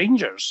fans of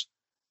Rangers,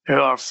 who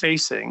are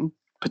facing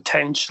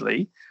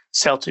potentially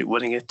Celtic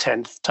winning a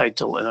 10th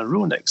title in a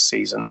row next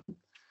season.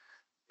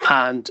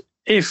 And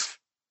if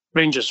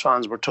Rangers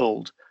fans were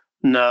told,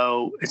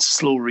 no, it's a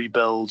slow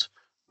rebuild,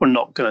 we're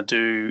not going to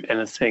do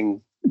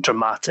anything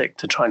dramatic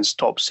to try and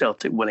stop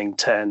Celtic winning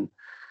 10,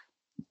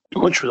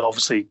 which would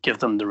obviously give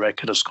them the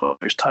record of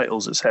Scottish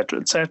titles,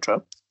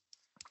 etc.,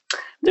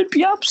 there'd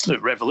be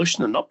absolute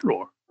revolution and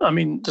uproar. I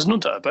mean, there's no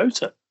doubt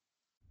about it.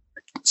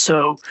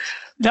 So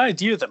the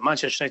idea that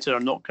Manchester United are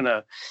not going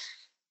to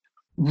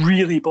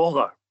really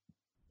bother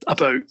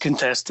about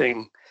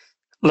contesting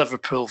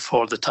Liverpool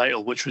for the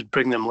title, which would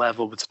bring them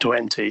level with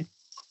 20,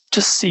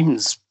 just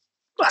seems,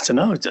 I don't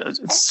know,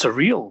 it's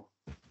surreal.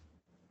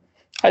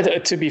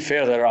 To be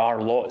fair, there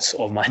are lots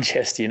of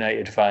Manchester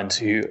United fans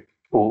who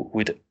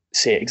would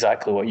say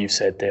exactly what you've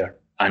said there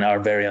and are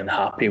very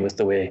unhappy with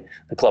the way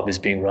the club is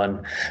being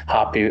run,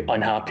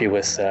 unhappy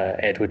with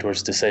Ed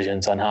Woodward's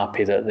decisions,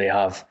 unhappy that they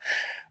have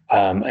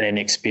an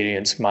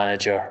inexperienced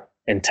manager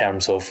in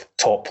terms of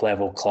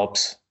top-level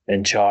clubs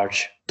in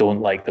charge,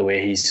 don't like the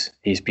way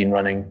he's been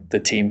running the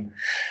team,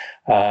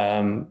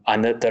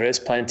 and that there is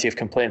plenty of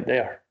complaint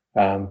there.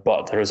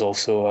 But there is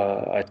also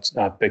a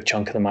big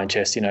chunk of the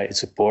Manchester United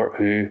support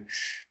who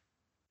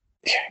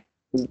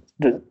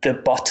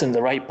the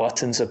right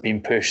buttons have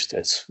been pushed.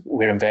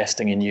 We're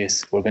investing in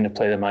youth. We're going to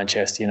play the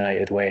Manchester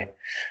United way.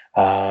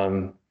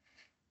 That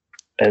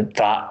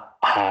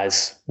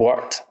has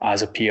worked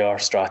as a PR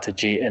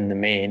strategy in the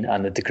main,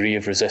 and the degree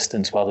of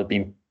resistance, while there have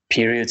been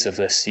periods of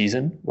this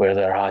season where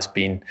there has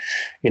been,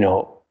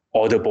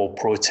 audible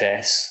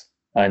protests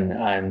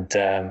and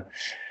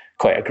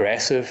quite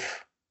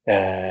aggressive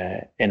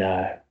in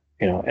a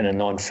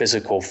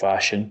non-physical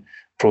fashion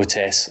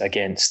protests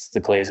against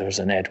the Glazers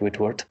and Ed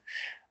Woodward.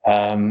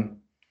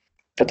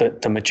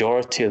 But the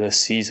majority of this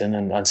season,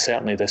 and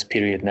certainly this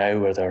period now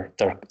where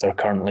they're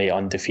currently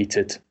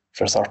undefeated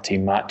for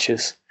 13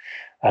 matches,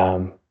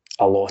 a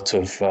lot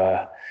of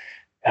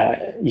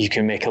you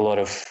can make a lot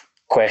of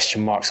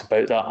question marks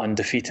about that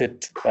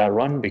undefeated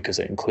run because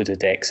it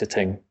included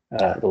exiting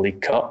the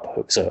League Cup.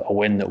 It was a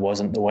win that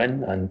wasn't the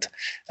win, and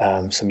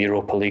some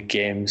Europa League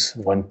games,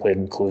 one played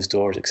in closed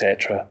doors,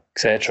 etc.,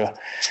 etc.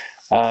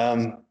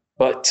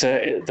 But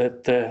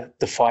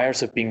the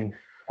fires have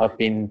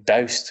been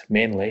doused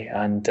mainly,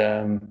 and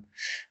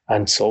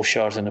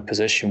Solskjaer's in a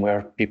position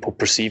where people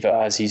perceive it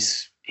as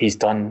he's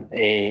done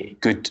a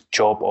good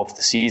job of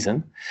the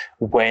season,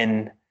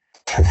 when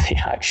the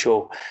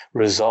actual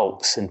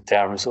results in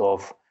terms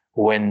of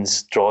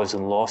wins, draws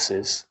and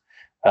losses,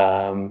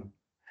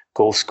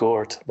 goals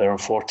scored, there are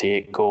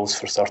 48 goals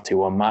for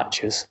 31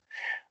 matches,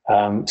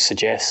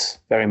 suggests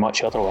very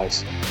much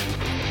otherwise.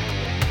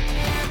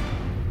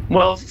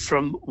 Well,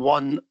 from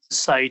one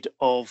side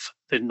of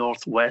the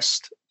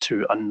Northwest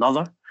to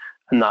another,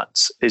 and that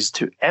is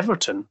to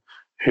Everton,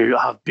 who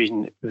have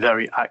been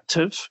very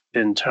active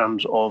in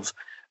terms of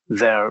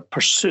their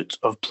pursuit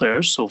of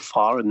players so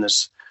far in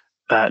this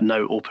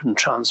now open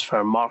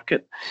transfer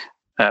market.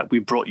 We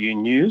brought you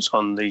news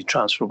on the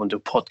Transfer Window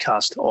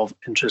podcast of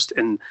interest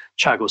in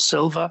Thiago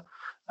Silva,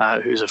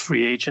 who's a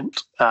free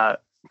agent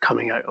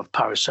coming out of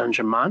Paris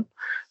Saint-Germain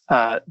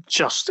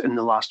just in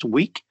the last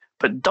week.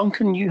 But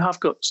Duncan, you have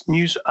got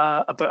news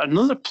about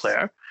another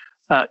player,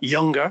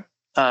 younger,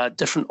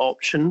 different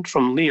option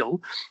from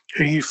Lille,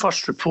 who you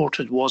first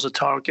reported was a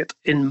target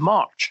in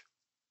March.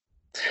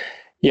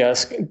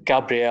 Yes,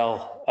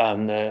 Gabriel,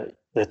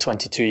 the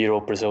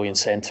 22-year-old Brazilian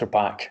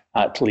centre-back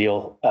at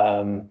Lille,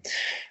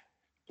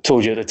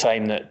 told you at the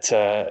time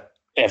that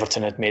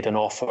Everton had made an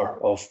offer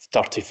of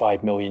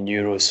 35 million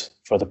euros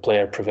for the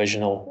player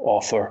provisional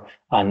offer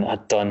and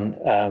had done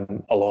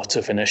a lot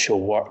of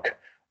initial work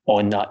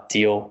on that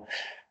deal.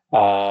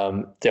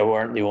 They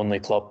weren't the only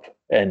club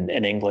in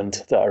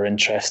England that are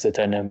interested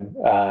in him.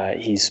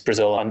 He's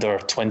Brazil under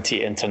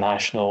 20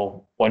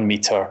 international, 1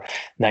 meter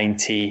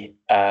 90.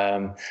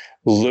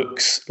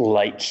 Looks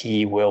like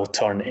he will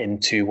turn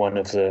into one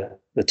of the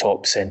the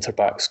top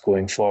centre-backs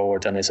going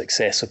forward and is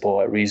accessible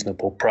at a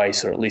reasonable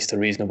price, or at least a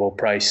reasonable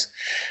price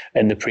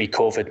in the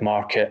pre-COVID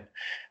market.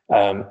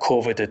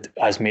 COVID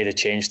has made a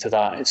change to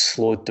that. It's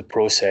slowed the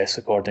process,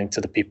 according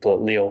to the people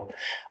at Lille.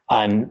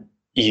 And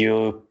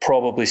you've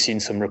probably seen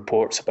some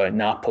reports about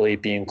Napoli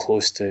being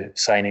close to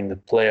signing the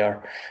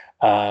player.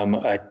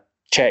 I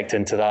checked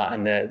into that,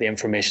 and the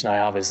information I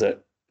have is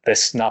that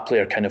this Napoli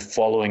are kind of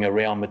following a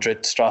Real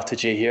Madrid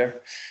strategy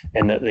here,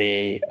 in that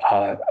they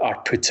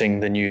are putting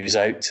the news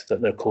out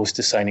that they're close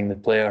to signing the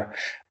player,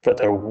 but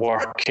they're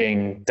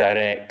working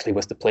directly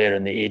with the player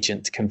and the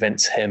agent to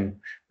convince him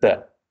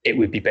that it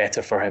would be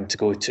better for him to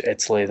go to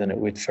Italy than it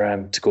would for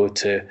him to go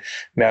to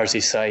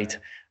Merseyside.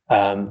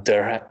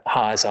 There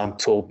has, I'm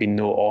told, been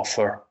no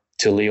offer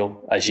to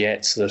Lille as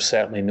yet, so there's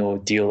certainly no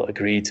deal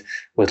agreed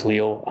with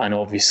Lille. And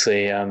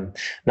obviously,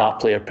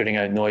 Napoli are putting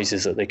out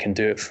noises that they can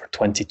do it for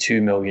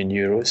 22 million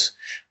euros,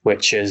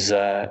 which is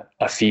a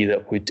fee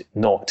that would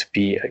not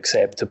be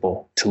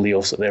acceptable to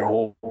Lille. So they're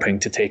hoping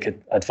to take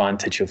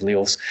advantage of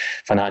Lille's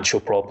financial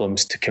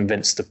problems to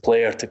convince the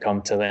player to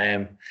come to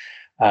them,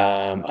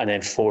 and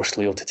then force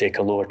Lille to take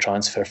a lower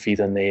transfer fee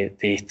than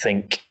they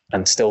think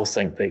and still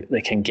think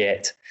they can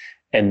get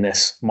in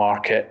this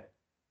market.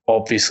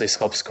 Obviously,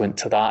 subsequent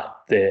to that,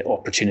 the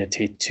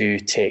opportunity to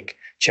take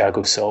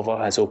Thiago Silva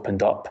has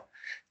opened up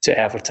to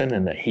Everton,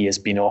 and that he has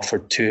been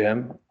offered to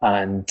him.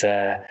 And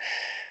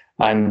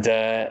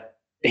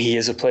he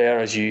is a player,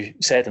 as you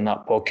said in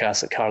that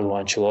podcast, that Carlo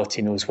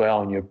Ancelotti knows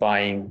well, and you're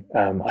buying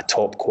a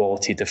top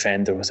quality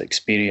defender with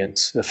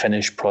experience, the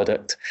finished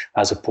product,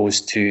 as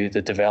opposed to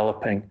the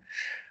developing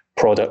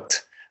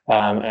product.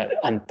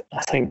 And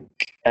I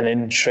think an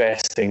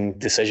interesting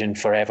decision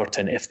for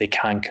Everton, if they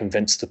can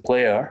convince the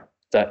player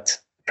that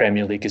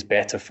Premier League is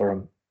better for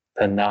him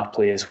than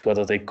Napoli, is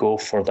whether they go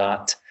for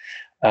that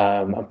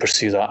and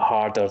pursue that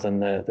harder than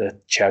the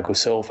Thiago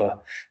Silva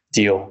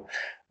deal.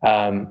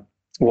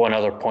 One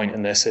other point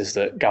in this is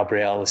that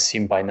Gabriel is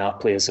seen by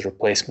Napoli as a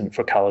replacement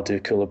for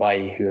Kalidou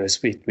Koulibaly, who,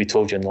 as we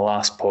told you in the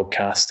last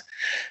podcast,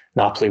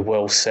 Napoli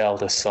will sell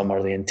this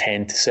summer. They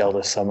intend to sell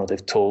this summer.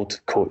 They've told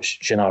coach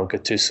Gennaro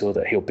Gattuso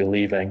that he'll be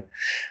leaving.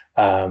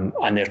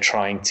 And they're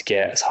trying to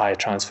get as high a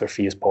transfer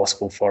fee as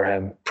possible for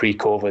him.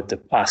 Pre-COVID, the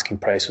asking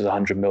price was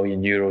 100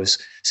 million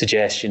euros.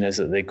 Suggestion is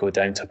that they go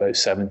down to about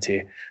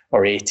 70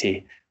 or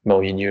 80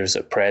 million euros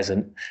at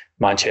present.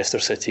 Manchester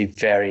City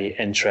very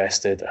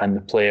interested, and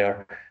the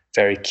player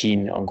very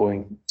keen on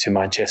going to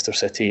Manchester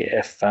City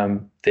if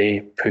they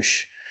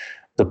push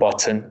the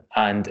button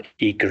and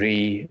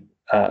agree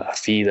a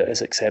fee that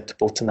is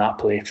acceptable to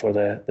Napoli for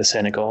the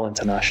Senegal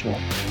international.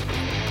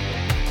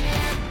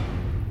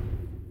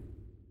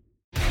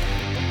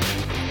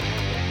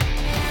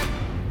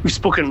 We've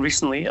spoken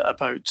recently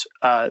about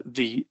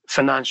the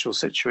financial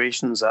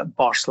situations at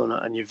Barcelona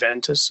and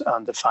Juventus,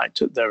 and the fact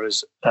that there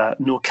is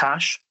no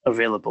cash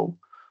available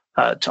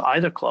to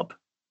either club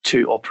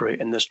to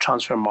operate in this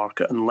transfer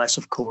market, unless,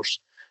 of course,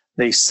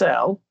 they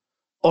sell,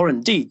 or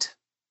indeed,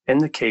 in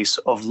the case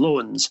of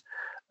loans.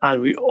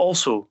 And we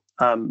also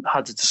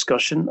had a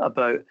discussion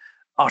about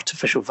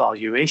artificial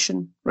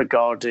valuation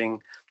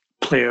regarding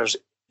players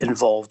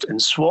involved in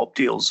swap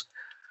deals.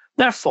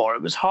 Therefore,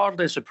 it was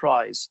hardly a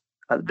surprise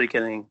at the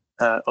beginning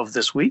of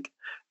this week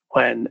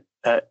when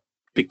it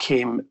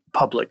became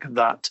public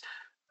that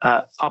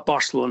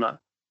Barcelona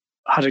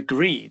had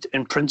agreed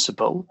in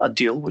principle a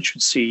deal which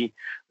would see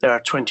their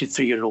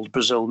 23-year-old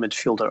Brazil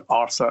midfielder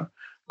Arthur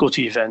go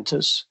to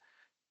Juventus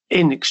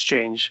in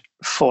exchange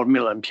for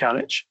Milan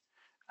Pjanic,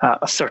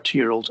 a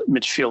 30-year-old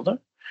midfielder,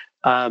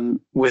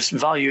 with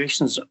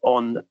valuations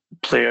on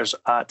players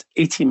at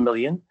 80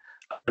 million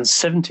and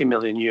 70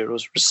 million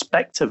euros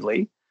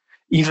respectively,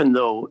 even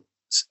though,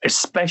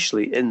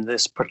 especially in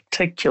this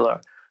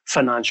particular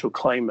financial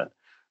climate,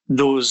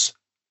 those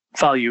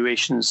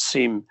valuations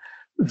seem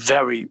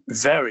very,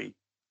 very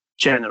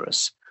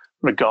generous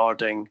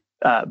regarding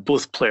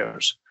both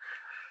players.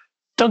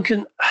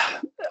 Duncan,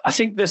 I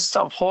think this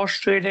sort of horse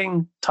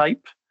trading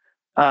type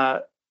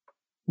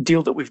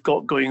deal that we've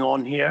got going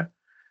on here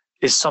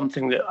is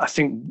something that I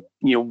think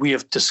we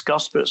have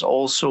discussed, but it's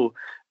also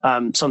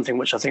something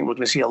which I think we're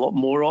going to see a lot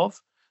more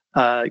of,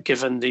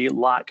 given the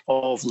lack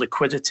of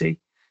liquidity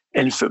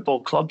in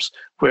football clubs,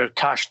 where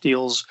cash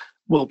deals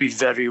will be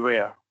very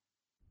rare.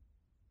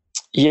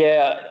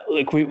 Yeah,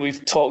 like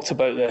we've talked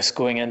about this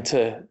going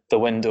into the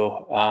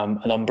window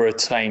a number of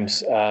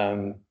times.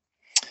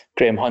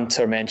 Graham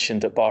Hunter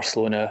mentioned that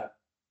Barcelona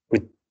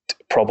would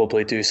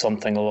probably do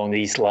something along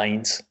these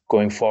lines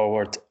going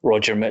forward.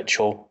 Roger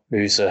Mitchell,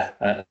 who's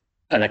an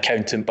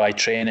accountant by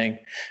training,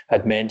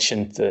 had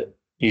mentioned that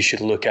you should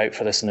look out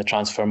for this in the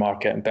transfer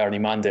market. And Bernie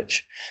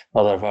Mandic,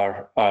 another of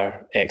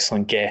our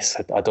excellent guests,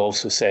 had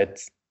also said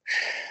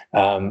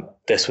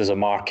this was a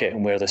market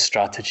and where the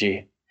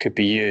strategy could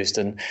be used.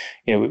 And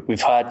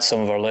we've had some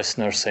of our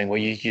listeners saying, well,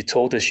 you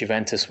told us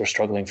Juventus were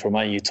struggling for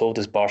money, you told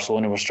us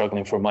Barcelona were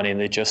struggling for money, and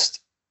they just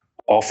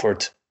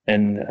offered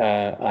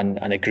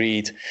and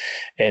agreed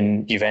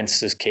in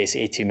Juventus's case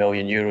 80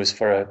 million euros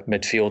for a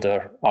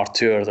midfielder,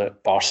 Artur,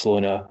 that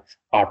Barcelona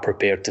are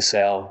prepared to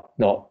sell,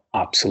 not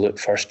absolute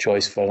first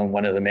choice for them,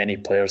 one of the many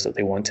players that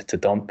they wanted to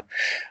dump.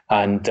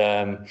 And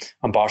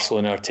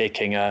Barcelona are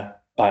taking an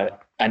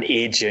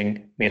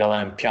aging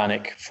Miralem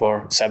Pjanic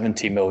for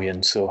 70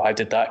 million. So how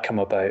did that come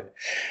about?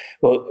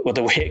 Well,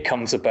 the way it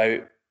comes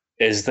about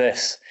is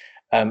this.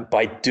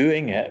 By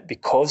doing it,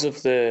 because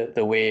of the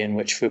way in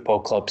which football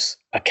clubs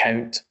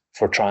account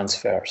for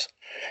transfers,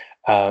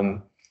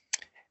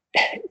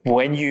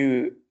 when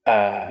you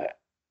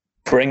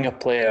bring a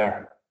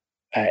player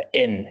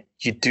in,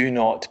 you do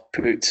not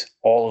put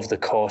all of the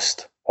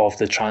cost of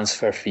the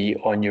transfer fee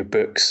on your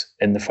books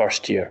in the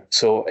first year.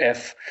 So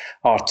if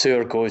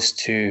Artur goes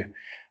to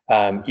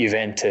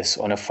Juventus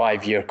on a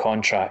 5-year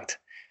contract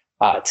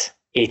at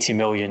 80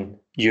 million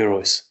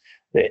euros,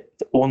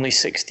 only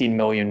 16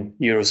 million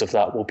euros of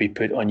that will be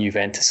put on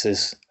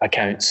Juventus's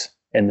accounts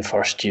in the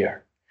first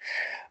year.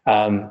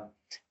 And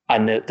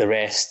the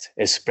rest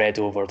is spread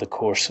over the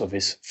course of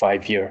his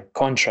 5-year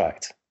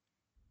contract.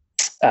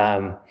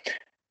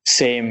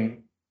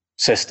 Same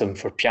system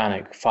for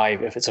Pjanic.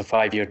 If it's a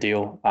 5-year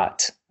deal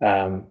at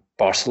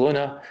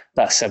Barcelona,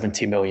 that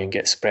 70 million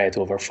gets spread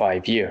over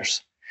 5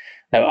 years.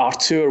 Now,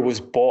 Artur was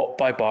bought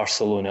by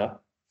Barcelona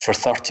for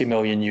 30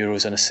 million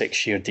euros in a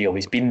 6-year deal.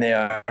 He's been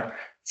there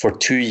for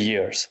 2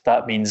 years.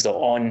 That means that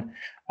on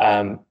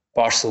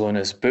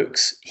Barcelona's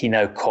books, he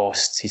now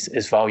costs,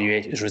 his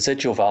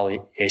residual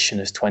valuation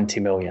is 20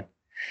 million.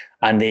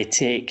 And they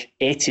take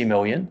 80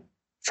 million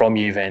from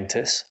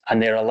Juventus,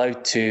 and they're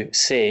allowed to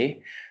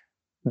say,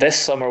 this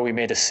summer we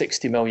made a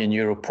 60 million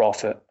euro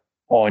profit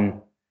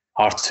on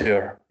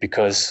Artur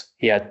because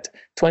he had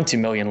 20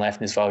 million left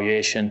in his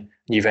valuation.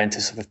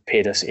 Juventus have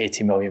paid us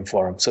 80 million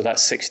for him. So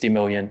that's 60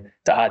 million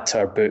to add to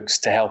our books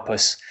to help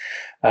us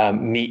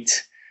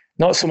meet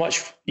not so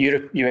much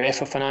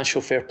UEFA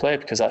financial fair play,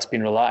 because that's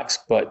been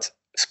relaxed, but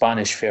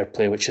Spanish fair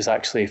play, which is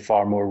actually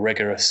far more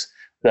rigorous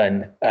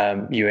than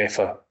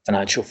UEFA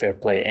financial fair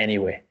play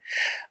anyway.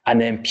 And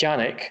then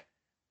Pjanic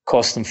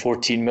cost them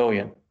 14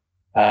 million.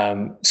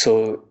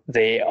 So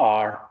they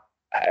are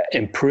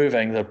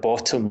improving their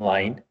bottom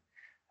line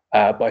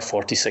by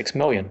 46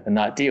 million in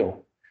that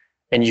deal.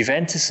 In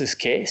Juventus's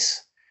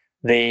case,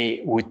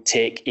 they would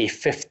take a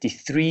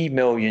 53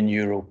 million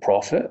euro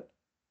profit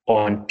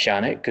on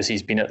Pjanic because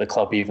he's been at the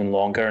club even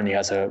longer and he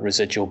has a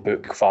residual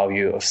book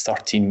value of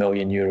 13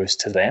 million euros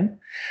to them.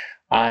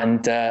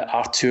 And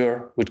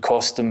Artur would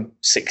cost them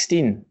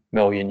 16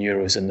 million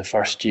euros in the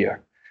first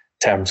year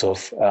in terms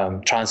of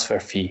transfer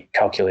fee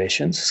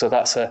calculations. So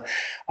that's a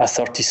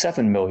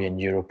 37 million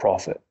euro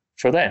profit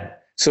for them.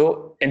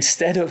 So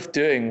instead of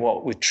doing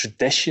what would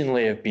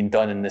traditionally have been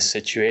done in this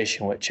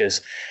situation, which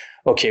is,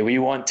 okay, we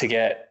want to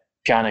get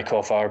Pjanic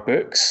off our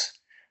books,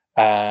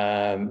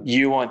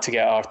 you want to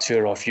get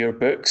Artur off your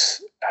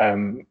books,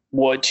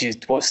 what's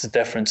the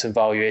difference in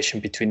valuation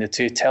between the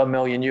two? 10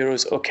 million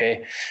euros,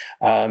 okay,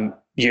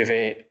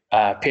 Juve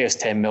pay us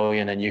 10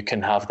 million and you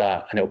can have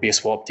that, and it'll be a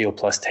swap deal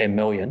plus 10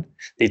 million.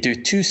 They do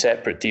two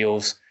separate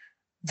deals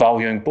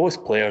valuing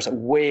both players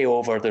way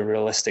over the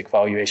realistic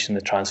valuation in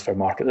the transfer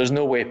market. There's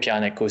no way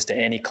Pjanic goes to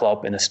any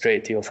club in a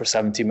straight deal for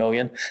 70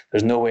 million.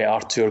 There's no way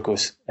Artur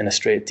goes in a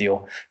straight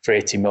deal for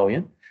 80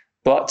 million.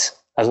 But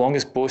as long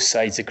as both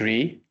sides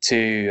agree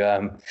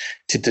to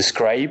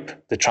describe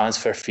the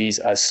transfer fees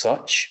as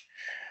such,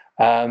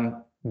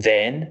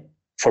 then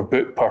for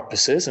book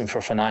purposes and for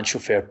financial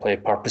fair play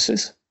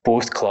purposes,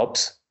 both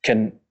clubs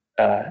can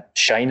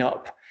shine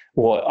up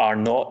what are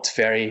not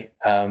very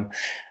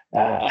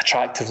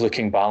attractive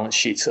looking balance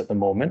sheets at the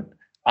moment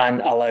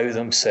and allow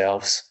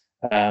themselves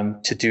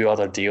to do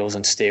other deals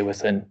and stay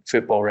within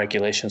football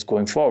regulations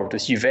going forward.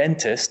 With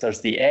Juventus,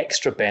 there's the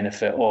extra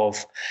benefit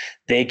of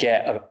they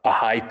get a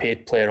high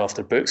paid player off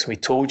their books. We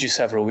told you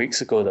several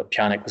weeks ago that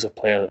Pjanic was a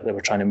player that they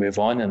were trying to move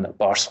on and that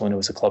Barcelona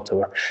was a club that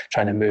were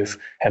trying to move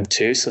him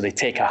to. So they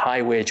take a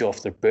high wage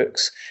off their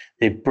books.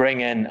 They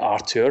bring in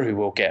Artur, who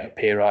will get a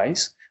pay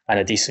rise and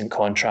a decent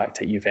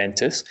contract at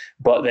Juventus,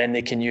 but then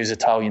they can use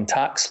Italian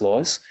tax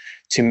laws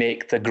to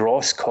make the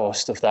gross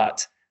cost of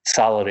that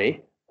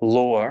salary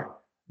lower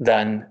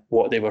than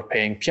what they were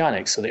paying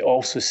Pjanic. So they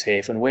also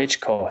save on wage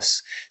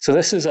costs. So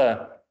this is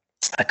a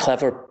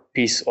clever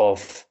piece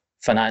of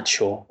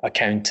financial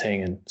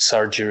accounting and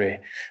surgery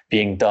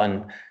being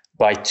done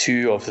by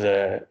two of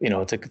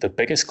the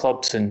biggest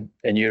clubs in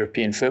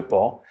European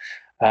football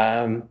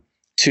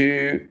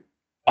to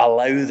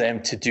allow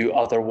them to do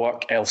other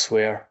work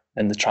elsewhere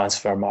in the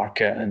transfer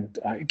market. And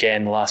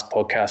again, last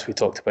podcast, we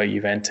talked about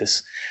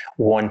Juventus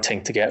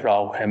wanting to get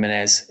Raul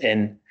Jimenez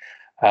in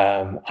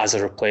as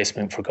a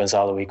replacement for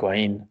Gonzalo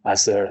Higuain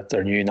as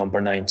their new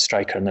number 9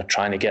 striker. And they're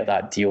trying to get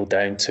that deal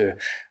down to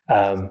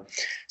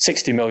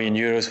 60 million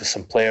euros with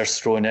some players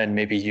thrown in,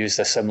 maybe use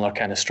a similar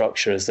kind of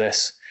structure as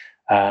this.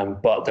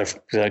 But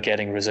they're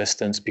getting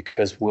resistance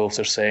because Wolves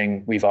are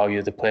saying we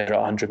value the player at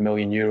 100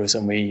 million euros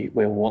and we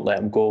won't let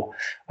him go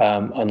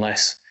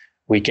unless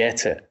we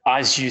get it.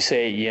 As you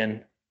say,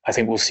 Ian, I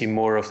think we'll see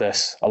more of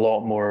this, a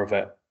lot more of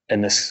it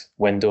in this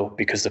window,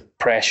 because the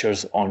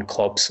pressures on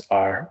clubs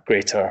are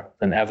greater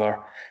than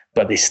ever.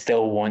 But they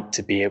still want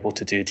to be able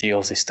to do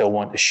deals. They still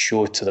want to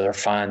show to their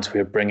fans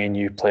we're bringing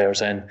new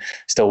players in,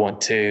 still want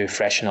to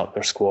freshen up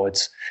their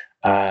squads.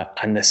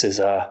 And this is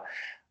a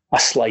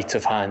sleight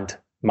of hand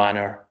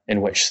manner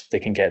in which they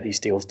can get these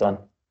deals done.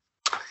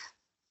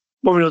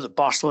 Well, we know that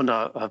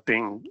Barcelona have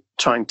been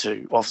trying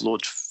to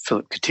offload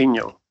Philippe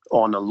Coutinho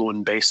on a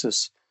loan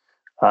basis,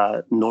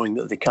 knowing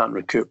that they can't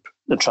recoup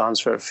the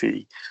transfer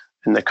fee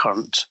in the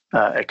current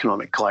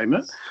economic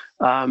climate.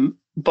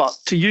 But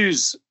to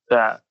use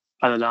an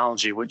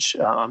analogy, which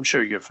I'm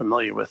sure you're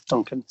familiar with,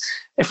 Duncan,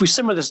 if we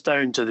simmer this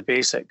down to the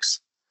basics,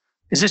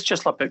 is this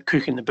just about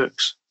cooking the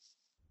books?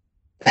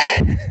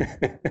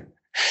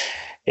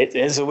 It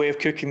is a way of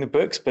cooking the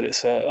books, but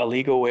it's a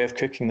legal way of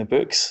cooking the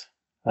books.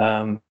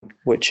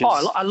 Which is,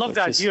 I love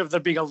the idea of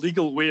there being a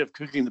legal way of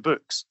cooking the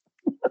books.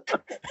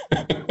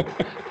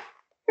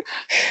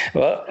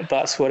 Well,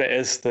 that's what it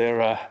is.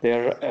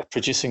 They're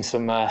producing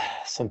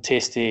some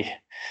tasty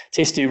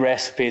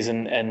recipes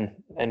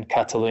in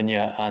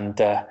Catalonia and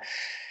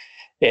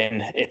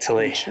in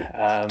Italy.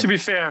 To be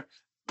fair,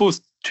 both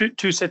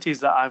two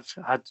cities that I've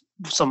had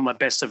some of my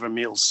best ever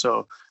meals,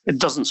 so it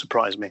doesn't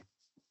surprise me.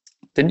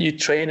 Didn't you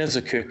train as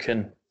a cook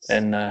in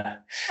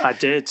I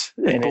did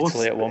in both,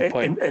 Italy at one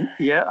point.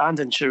 And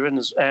in Turin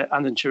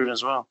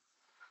as well.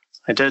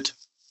 I did.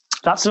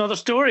 That's another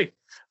story.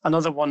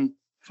 Another one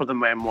for the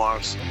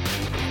memoirs.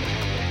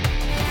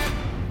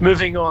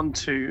 Moving on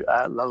to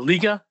La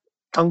Liga,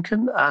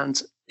 Duncan,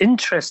 and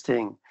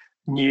interesting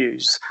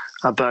news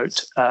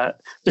about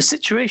the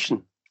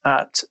situation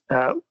at,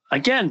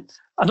 again,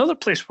 another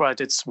place where I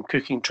did some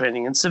cooking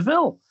training in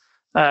Seville.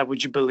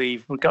 Would you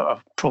believe we've got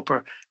a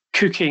proper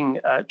cooking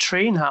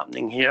train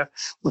happening here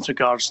with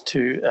regards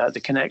to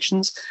the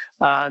connections.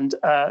 And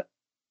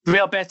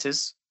Real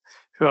Betis,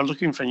 who are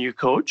looking for a new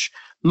coach,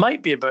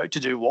 might be about to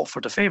do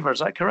Watford a favour. Is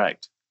that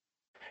correct?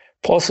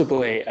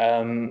 Possibly.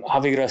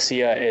 Javi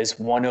Gracia is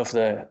one of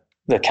the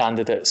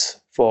candidates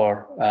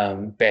for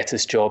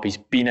Betis' job. He's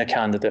been a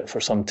candidate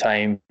for some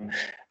time.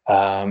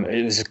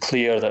 It was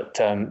clear that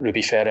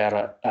Rubi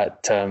Ferrer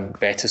at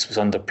Betis was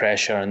under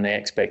pressure, and the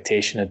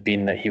expectation had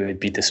been that he would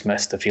be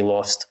dismissed if he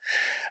lost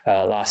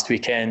last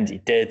weekend. He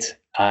did,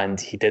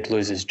 and he did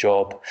lose his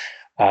job.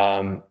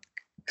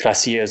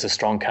 Gracia is a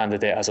strong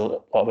candidate, has a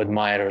lot of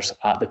admirers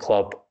at the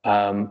club.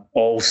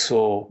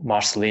 Also,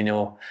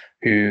 Marcelino,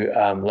 who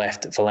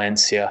left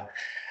Valencia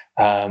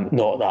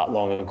not that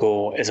long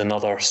ago, is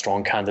another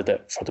strong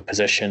candidate for the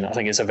position. I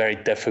think it's a very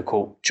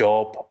difficult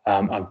job.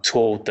 I'm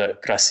told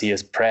that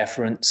Gracia's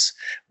preference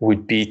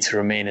would be to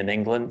remain in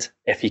England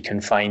if he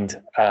can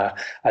find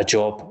a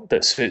job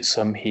that suits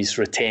him. He's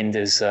retained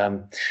his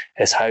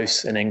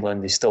house in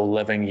England. He's still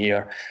living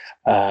here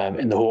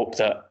in the hope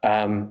that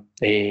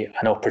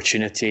an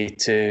opportunity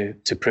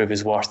to prove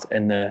his worth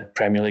in the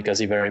Premier League, as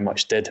he very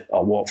much did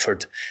at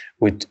Watford,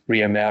 would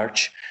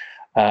re-emerge.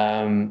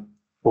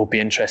 We'll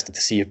be interested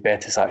to see if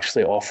Betis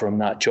actually offer him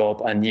that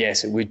job. And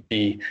yes, it would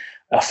be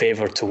a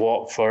favour to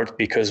Watford,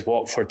 because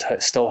Watford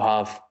still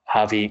have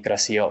Javi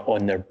Gracia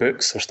on their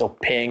books. They're still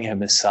paying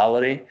him his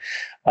salary.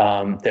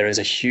 There is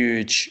a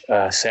huge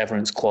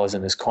severance clause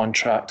in his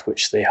contract,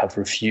 which they have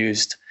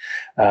refused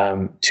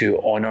to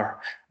honour,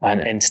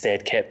 and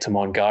instead kept him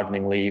on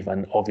gardening leave.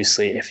 And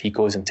obviously, if he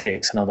goes and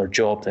takes another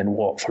job, then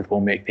Watford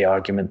will make the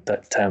argument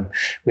that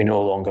we no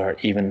longer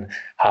even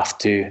have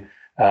to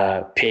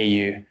pay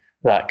you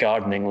that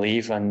gardening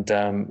leave, and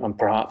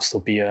perhaps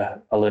there'll be a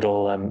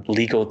little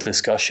legal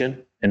discussion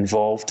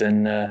involved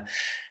in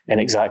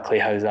exactly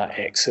how that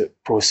exit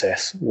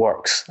process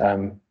works.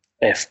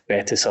 If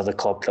Betis are the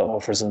club that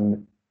offers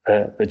him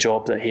the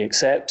job that he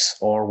accepts,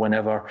 or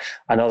whenever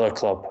another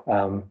club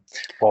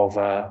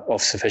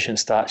of sufficient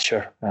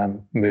stature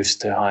moves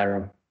to hire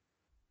him.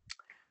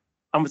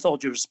 And with all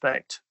due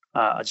respect,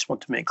 I just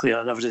want to make clear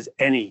I never did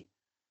any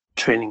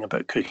training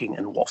about cooking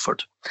in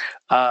Watford.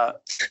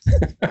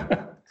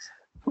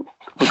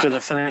 We're going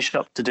to finish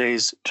up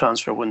today's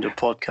Transfer Window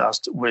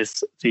podcast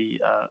with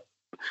the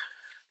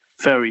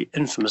very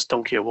infamous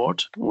Donkey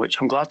Award, which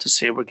I'm glad to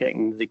say we're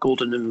getting the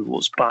golden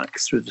envelopes back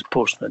through the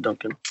post now,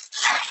 Duncan.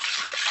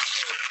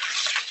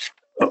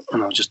 Oh,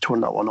 and I'll just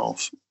turn that one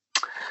off.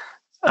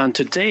 And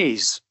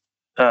today's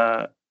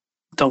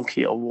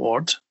Donkey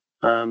Award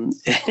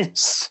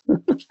is,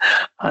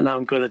 and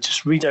I'm going to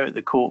just read out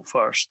the quote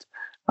first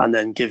and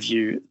then give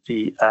you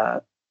the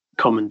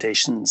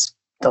commendations,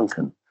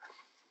 Duncan.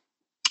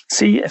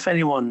 See if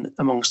anyone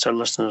amongst our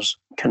listeners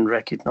can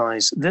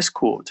recognise this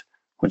quote,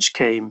 which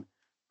came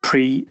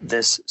pre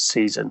this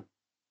season.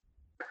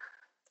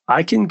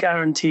 I can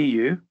guarantee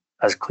you,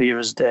 as clear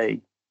as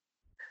day,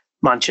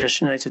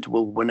 Manchester United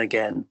will win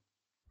again.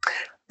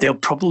 They'll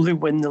probably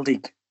win the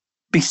league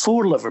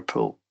before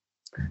Liverpool,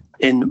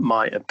 in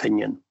my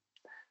opinion.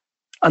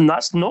 And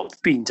that's not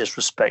being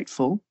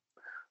disrespectful.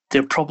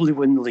 They'll probably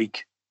win the league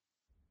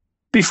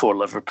before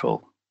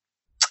Liverpool.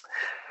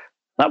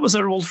 That was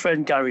our old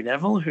friend Gary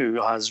Neville, who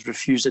has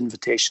refused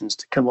invitations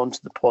to come onto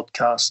the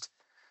podcast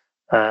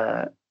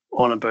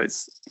on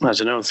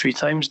about, 3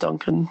 times,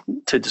 Duncan,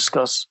 to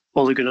discuss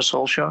Ole Gunnar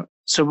Solskjaer.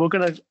 So we're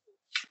going to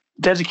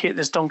dedicate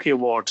this Donkey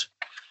Award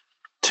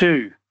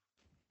to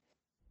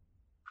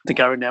the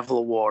Gary Neville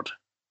Award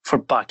for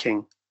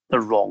backing the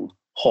wrong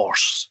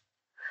horse.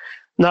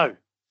 Now,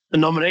 the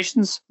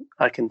nominations,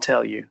 I can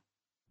tell you,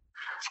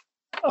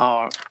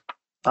 are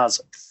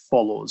as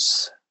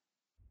follows.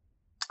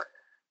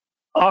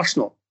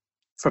 Arsenal,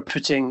 for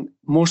putting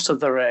most of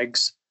their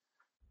eggs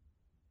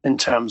in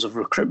terms of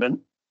recruitment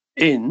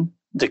in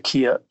the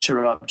Kia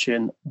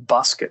Joorabchian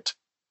basket.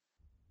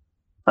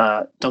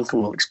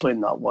 Duncan will explain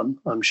that one,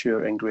 I'm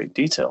sure, in great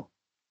detail.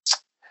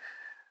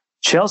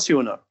 Chelsea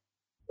owner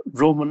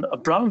Roman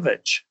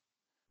Abramovich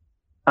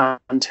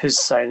and his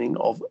signing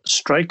of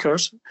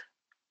strikers,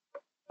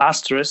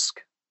 asterisk,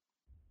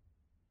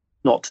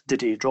 not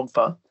Didier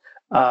Drogba,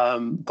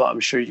 but I'm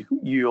sure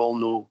you all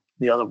know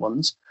the other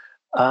ones,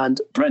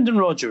 and Brendan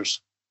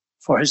Rodgers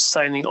for his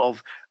signing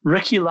of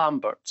Ricky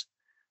Lambert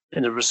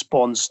in a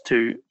response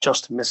to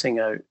just missing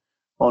out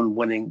on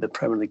winning the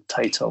Premier League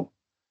title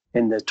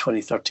in the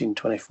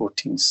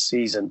 2013-2014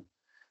 season.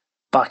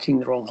 Backing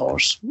the wrong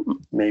horse?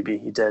 Maybe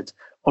he did.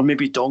 Or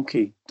maybe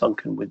donkey,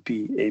 Duncan, would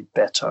be a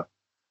better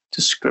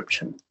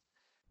description.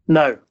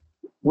 Now,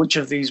 which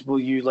of these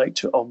will you like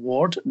to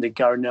award the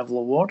Gary Neville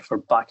Award for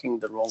backing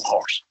the wrong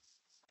horse?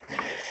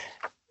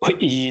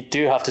 You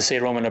do have to say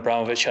Roman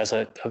Abramovich has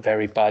a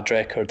very bad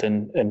record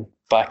in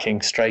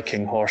backing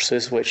striking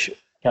horses, which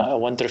I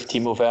wonder if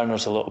Timo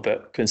Werner's a little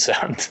bit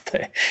concerned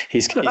that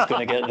he's going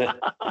to get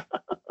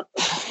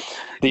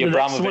the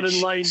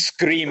Abramovich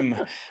scream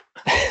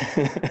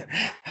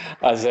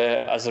as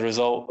a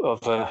result of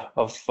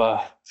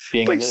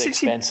being a really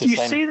expensive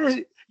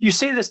signing. You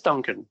say this,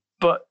 Duncan,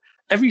 but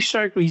every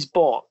striker he's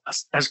bought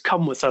has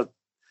come with a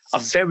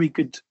very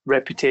good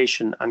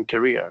reputation and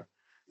career.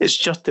 It's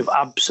just they've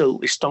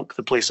absolutely stunk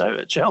the place out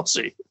at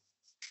Chelsea.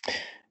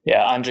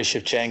 Yeah, Andriy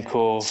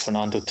Shevchenko,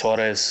 Fernando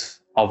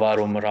Torres,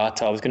 Alvaro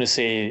Morata. I was going to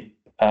say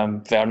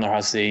Werner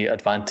has the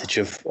advantage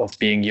of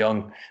being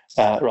young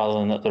rather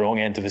than at the wrong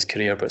end of his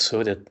career, but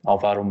so did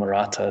Alvaro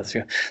Morata.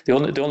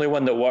 The only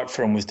one that worked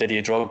for him was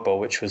Didier Drogba,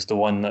 which was the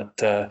one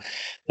that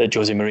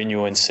Jose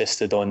Mourinho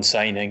insisted on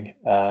signing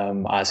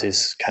as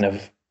his kind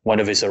of one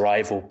of his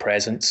arrival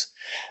presents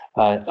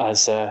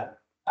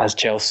as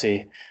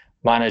Chelsea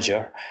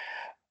manager.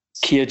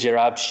 Kia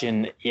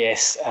Joorabchian,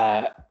 yes,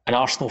 an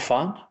Arsenal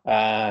fan.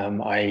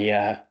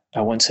 I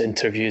once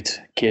interviewed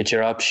Kia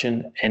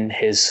Joorabchian in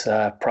his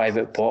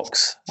private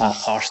box at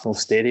Arsenal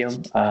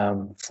Stadium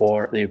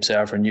for the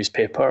Observer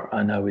newspaper,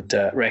 and I would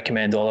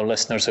recommend all our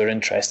listeners who are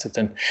interested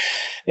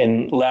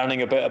in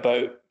learning a bit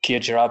about Kia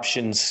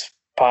Joorabchian's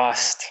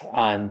past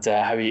and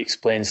how he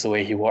explains the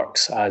way he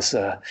works as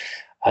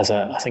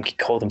I think he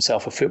called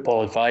himself a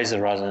football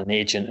advisor rather than an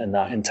agent in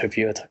that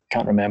interview. I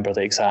can't remember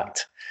the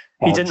exact.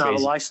 He didn't have a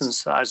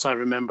license, as I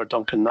remember,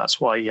 Duncan. That's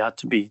why he had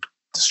to be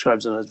described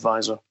as an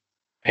advisor.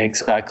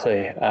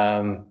 Exactly.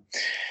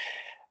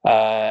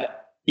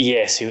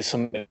 Yes, he was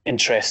some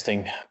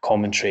interesting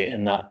commentary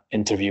in that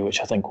interview, which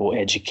I think will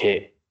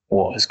educate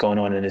what has gone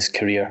on in his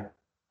career.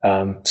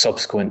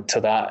 Subsequent to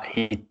that,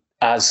 he,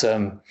 as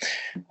a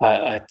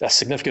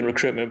significant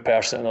recruitment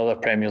person, another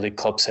Premier League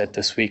club said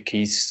this week,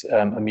 he's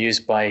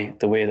amused by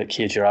the way that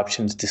Kia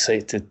Joorabchian's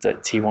decided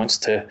that he wants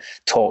to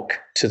talk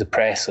to the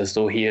press as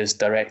though he is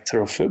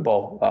director of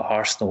football at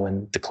Arsenal,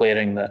 and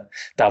declaring that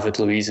David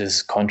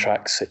Luiz's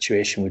contract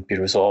situation would be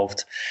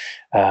resolved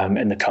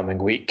in the coming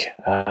week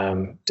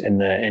in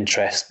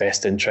the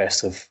best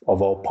interest of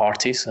all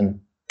parties.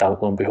 And lo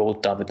and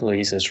behold, David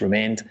Luiz has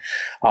remained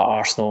at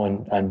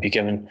Arsenal and be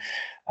given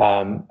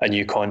a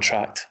new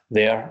contract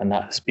there, and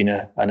that has been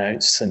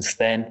announced since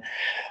then.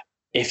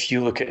 If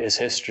you look at his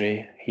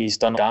history, he's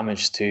done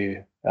damage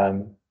to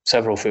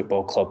several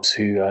football clubs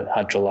who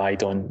had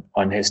relied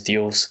on his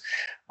deals,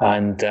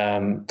 and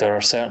there are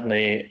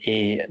certainly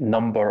a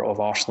number of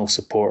Arsenal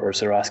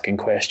supporters who are asking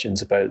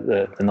questions about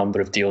the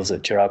number of deals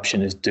that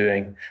Joorabchian is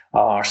doing at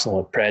Arsenal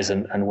at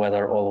present, and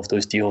whether all of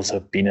those deals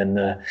have been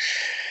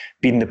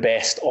the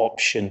best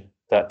option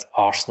that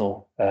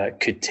Arsenal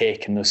could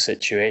take in those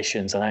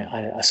situations. And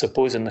I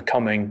suppose in the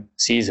coming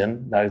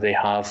season, now they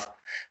have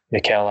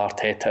Mikel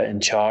Arteta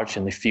in charge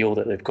and they feel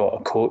that they've got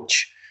a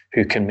coach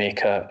who can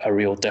make a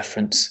real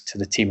difference to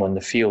the team on the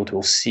field,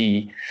 we'll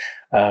see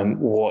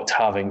what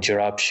having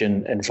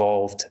Joorabchian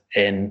involved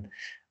in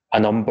a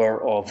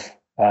number of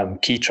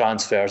key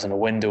transfers in a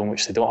window in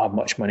which they don't have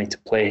much money to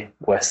play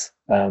with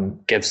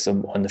gives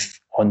them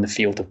on the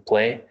field of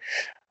play,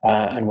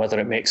 and whether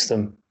it makes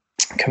them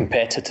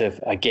competitive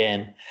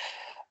again.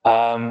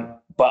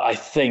 But I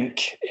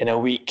think in a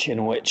week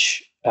in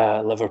which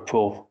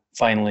Liverpool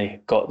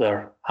finally got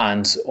their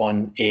hands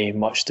on a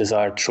much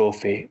desired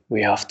trophy,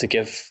 we have to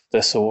give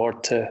this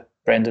award to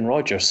Brendan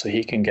Rodgers so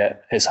he can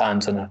get his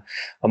hands on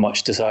a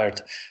much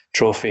desired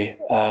trophy.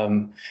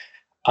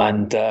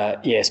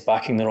 Yes,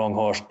 backing the wrong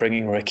horse,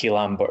 bringing Ricky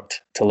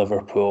Lambert to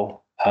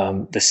Liverpool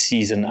the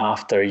season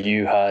after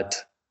you had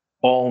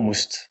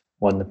almost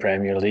won the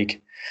Premier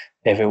League.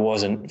 If it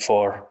wasn't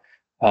for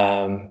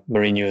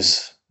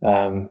Mourinho's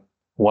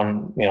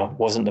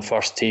wasn't the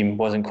first team,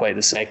 wasn't quite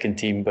the second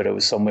team, but it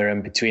was somewhere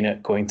in between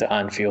it, going to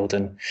Anfield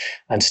and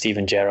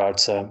Steven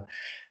Gerrard's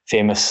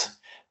famous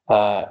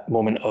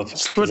moment of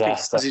Slippy,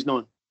 disaster. as he's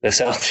known. The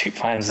Celtic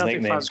fans' Celtic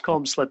nickname. fans call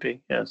him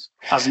Slippy, yes,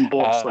 as in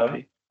Bob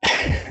Slippy.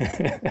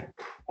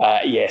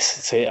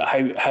 Yes, so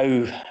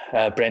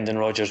how Brendan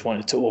Rodgers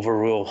wanted to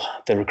overrule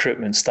the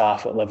recruitment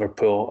staff at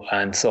Liverpool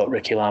and thought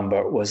Ricky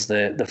Lambert was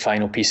the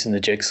final piece in the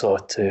jigsaw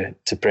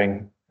to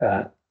bring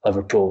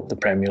Liverpool the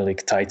Premier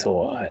League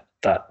title.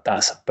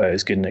 That's about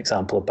as good an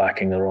example of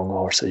backing the wrong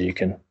horse as you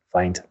can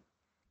find.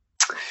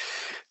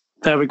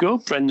 There we go.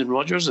 Brendan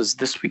Rodgers is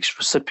this week's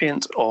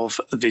recipient of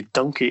the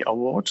Donkey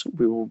Award.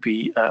 We will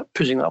be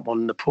putting that one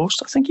in the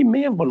post. I think he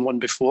may have won one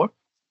before.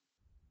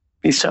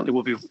 He certainly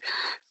will be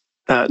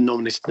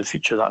nominated in the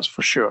future, that's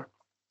for sure.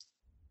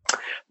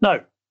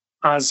 Now,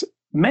 as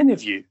many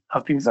of you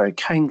have been very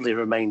kindly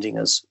reminding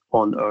us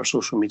on our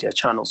social media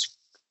channels,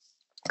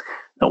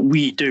 that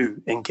we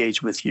do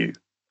engage with you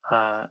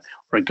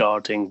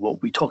regarding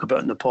what we talk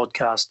about in the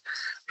podcast,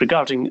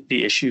 regarding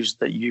the issues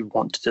that you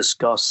want to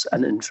discuss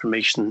and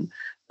information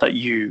that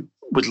you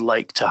would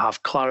like to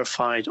have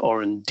clarified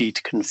or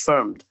indeed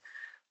confirmed.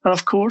 And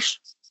of course,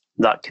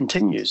 that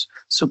continues.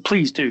 So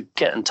please do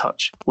get in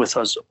touch with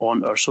us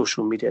on our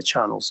social media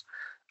channels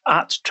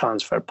at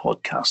Transfer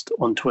Podcast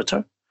on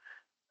Twitter,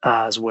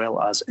 as well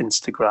as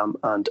Instagram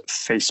and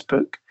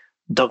Facebook.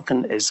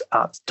 Duncan is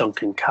at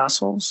Duncan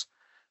Castles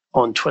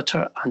on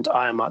Twitter, and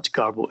I am at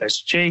Garbo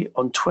SJ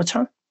on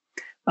Twitter.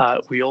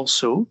 We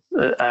also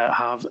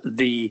have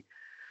the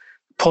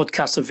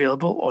podcast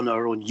available on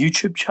our own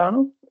YouTube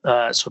channel.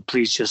 So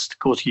please just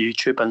go to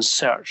YouTube and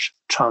search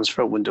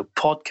Transfer Window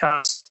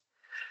Podcast.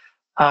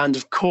 And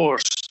of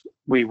course,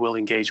 we will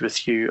engage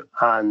with you.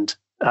 And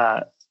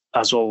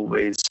as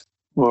always,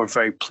 we're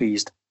very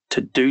pleased to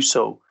do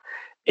so.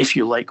 If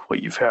you like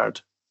what you've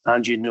heard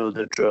and you know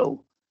the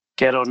drill,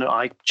 get on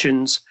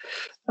iTunes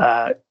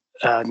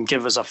and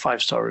give us a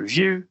 5-star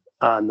review.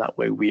 And that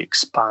way we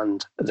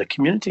expand the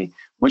community,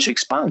 which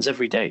expands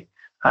every day,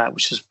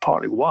 which is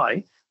partly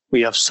why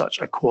we have such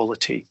a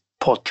quality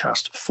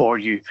podcast for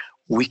you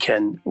week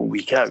in,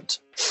 week out.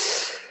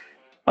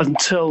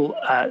 Until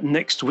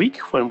next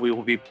week, when we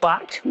will be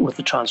back with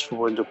the Transfer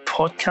Window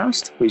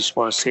podcast, we just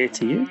want to say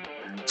to you,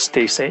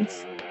 stay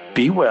safe,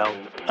 be well,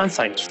 and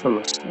thanks for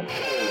listening.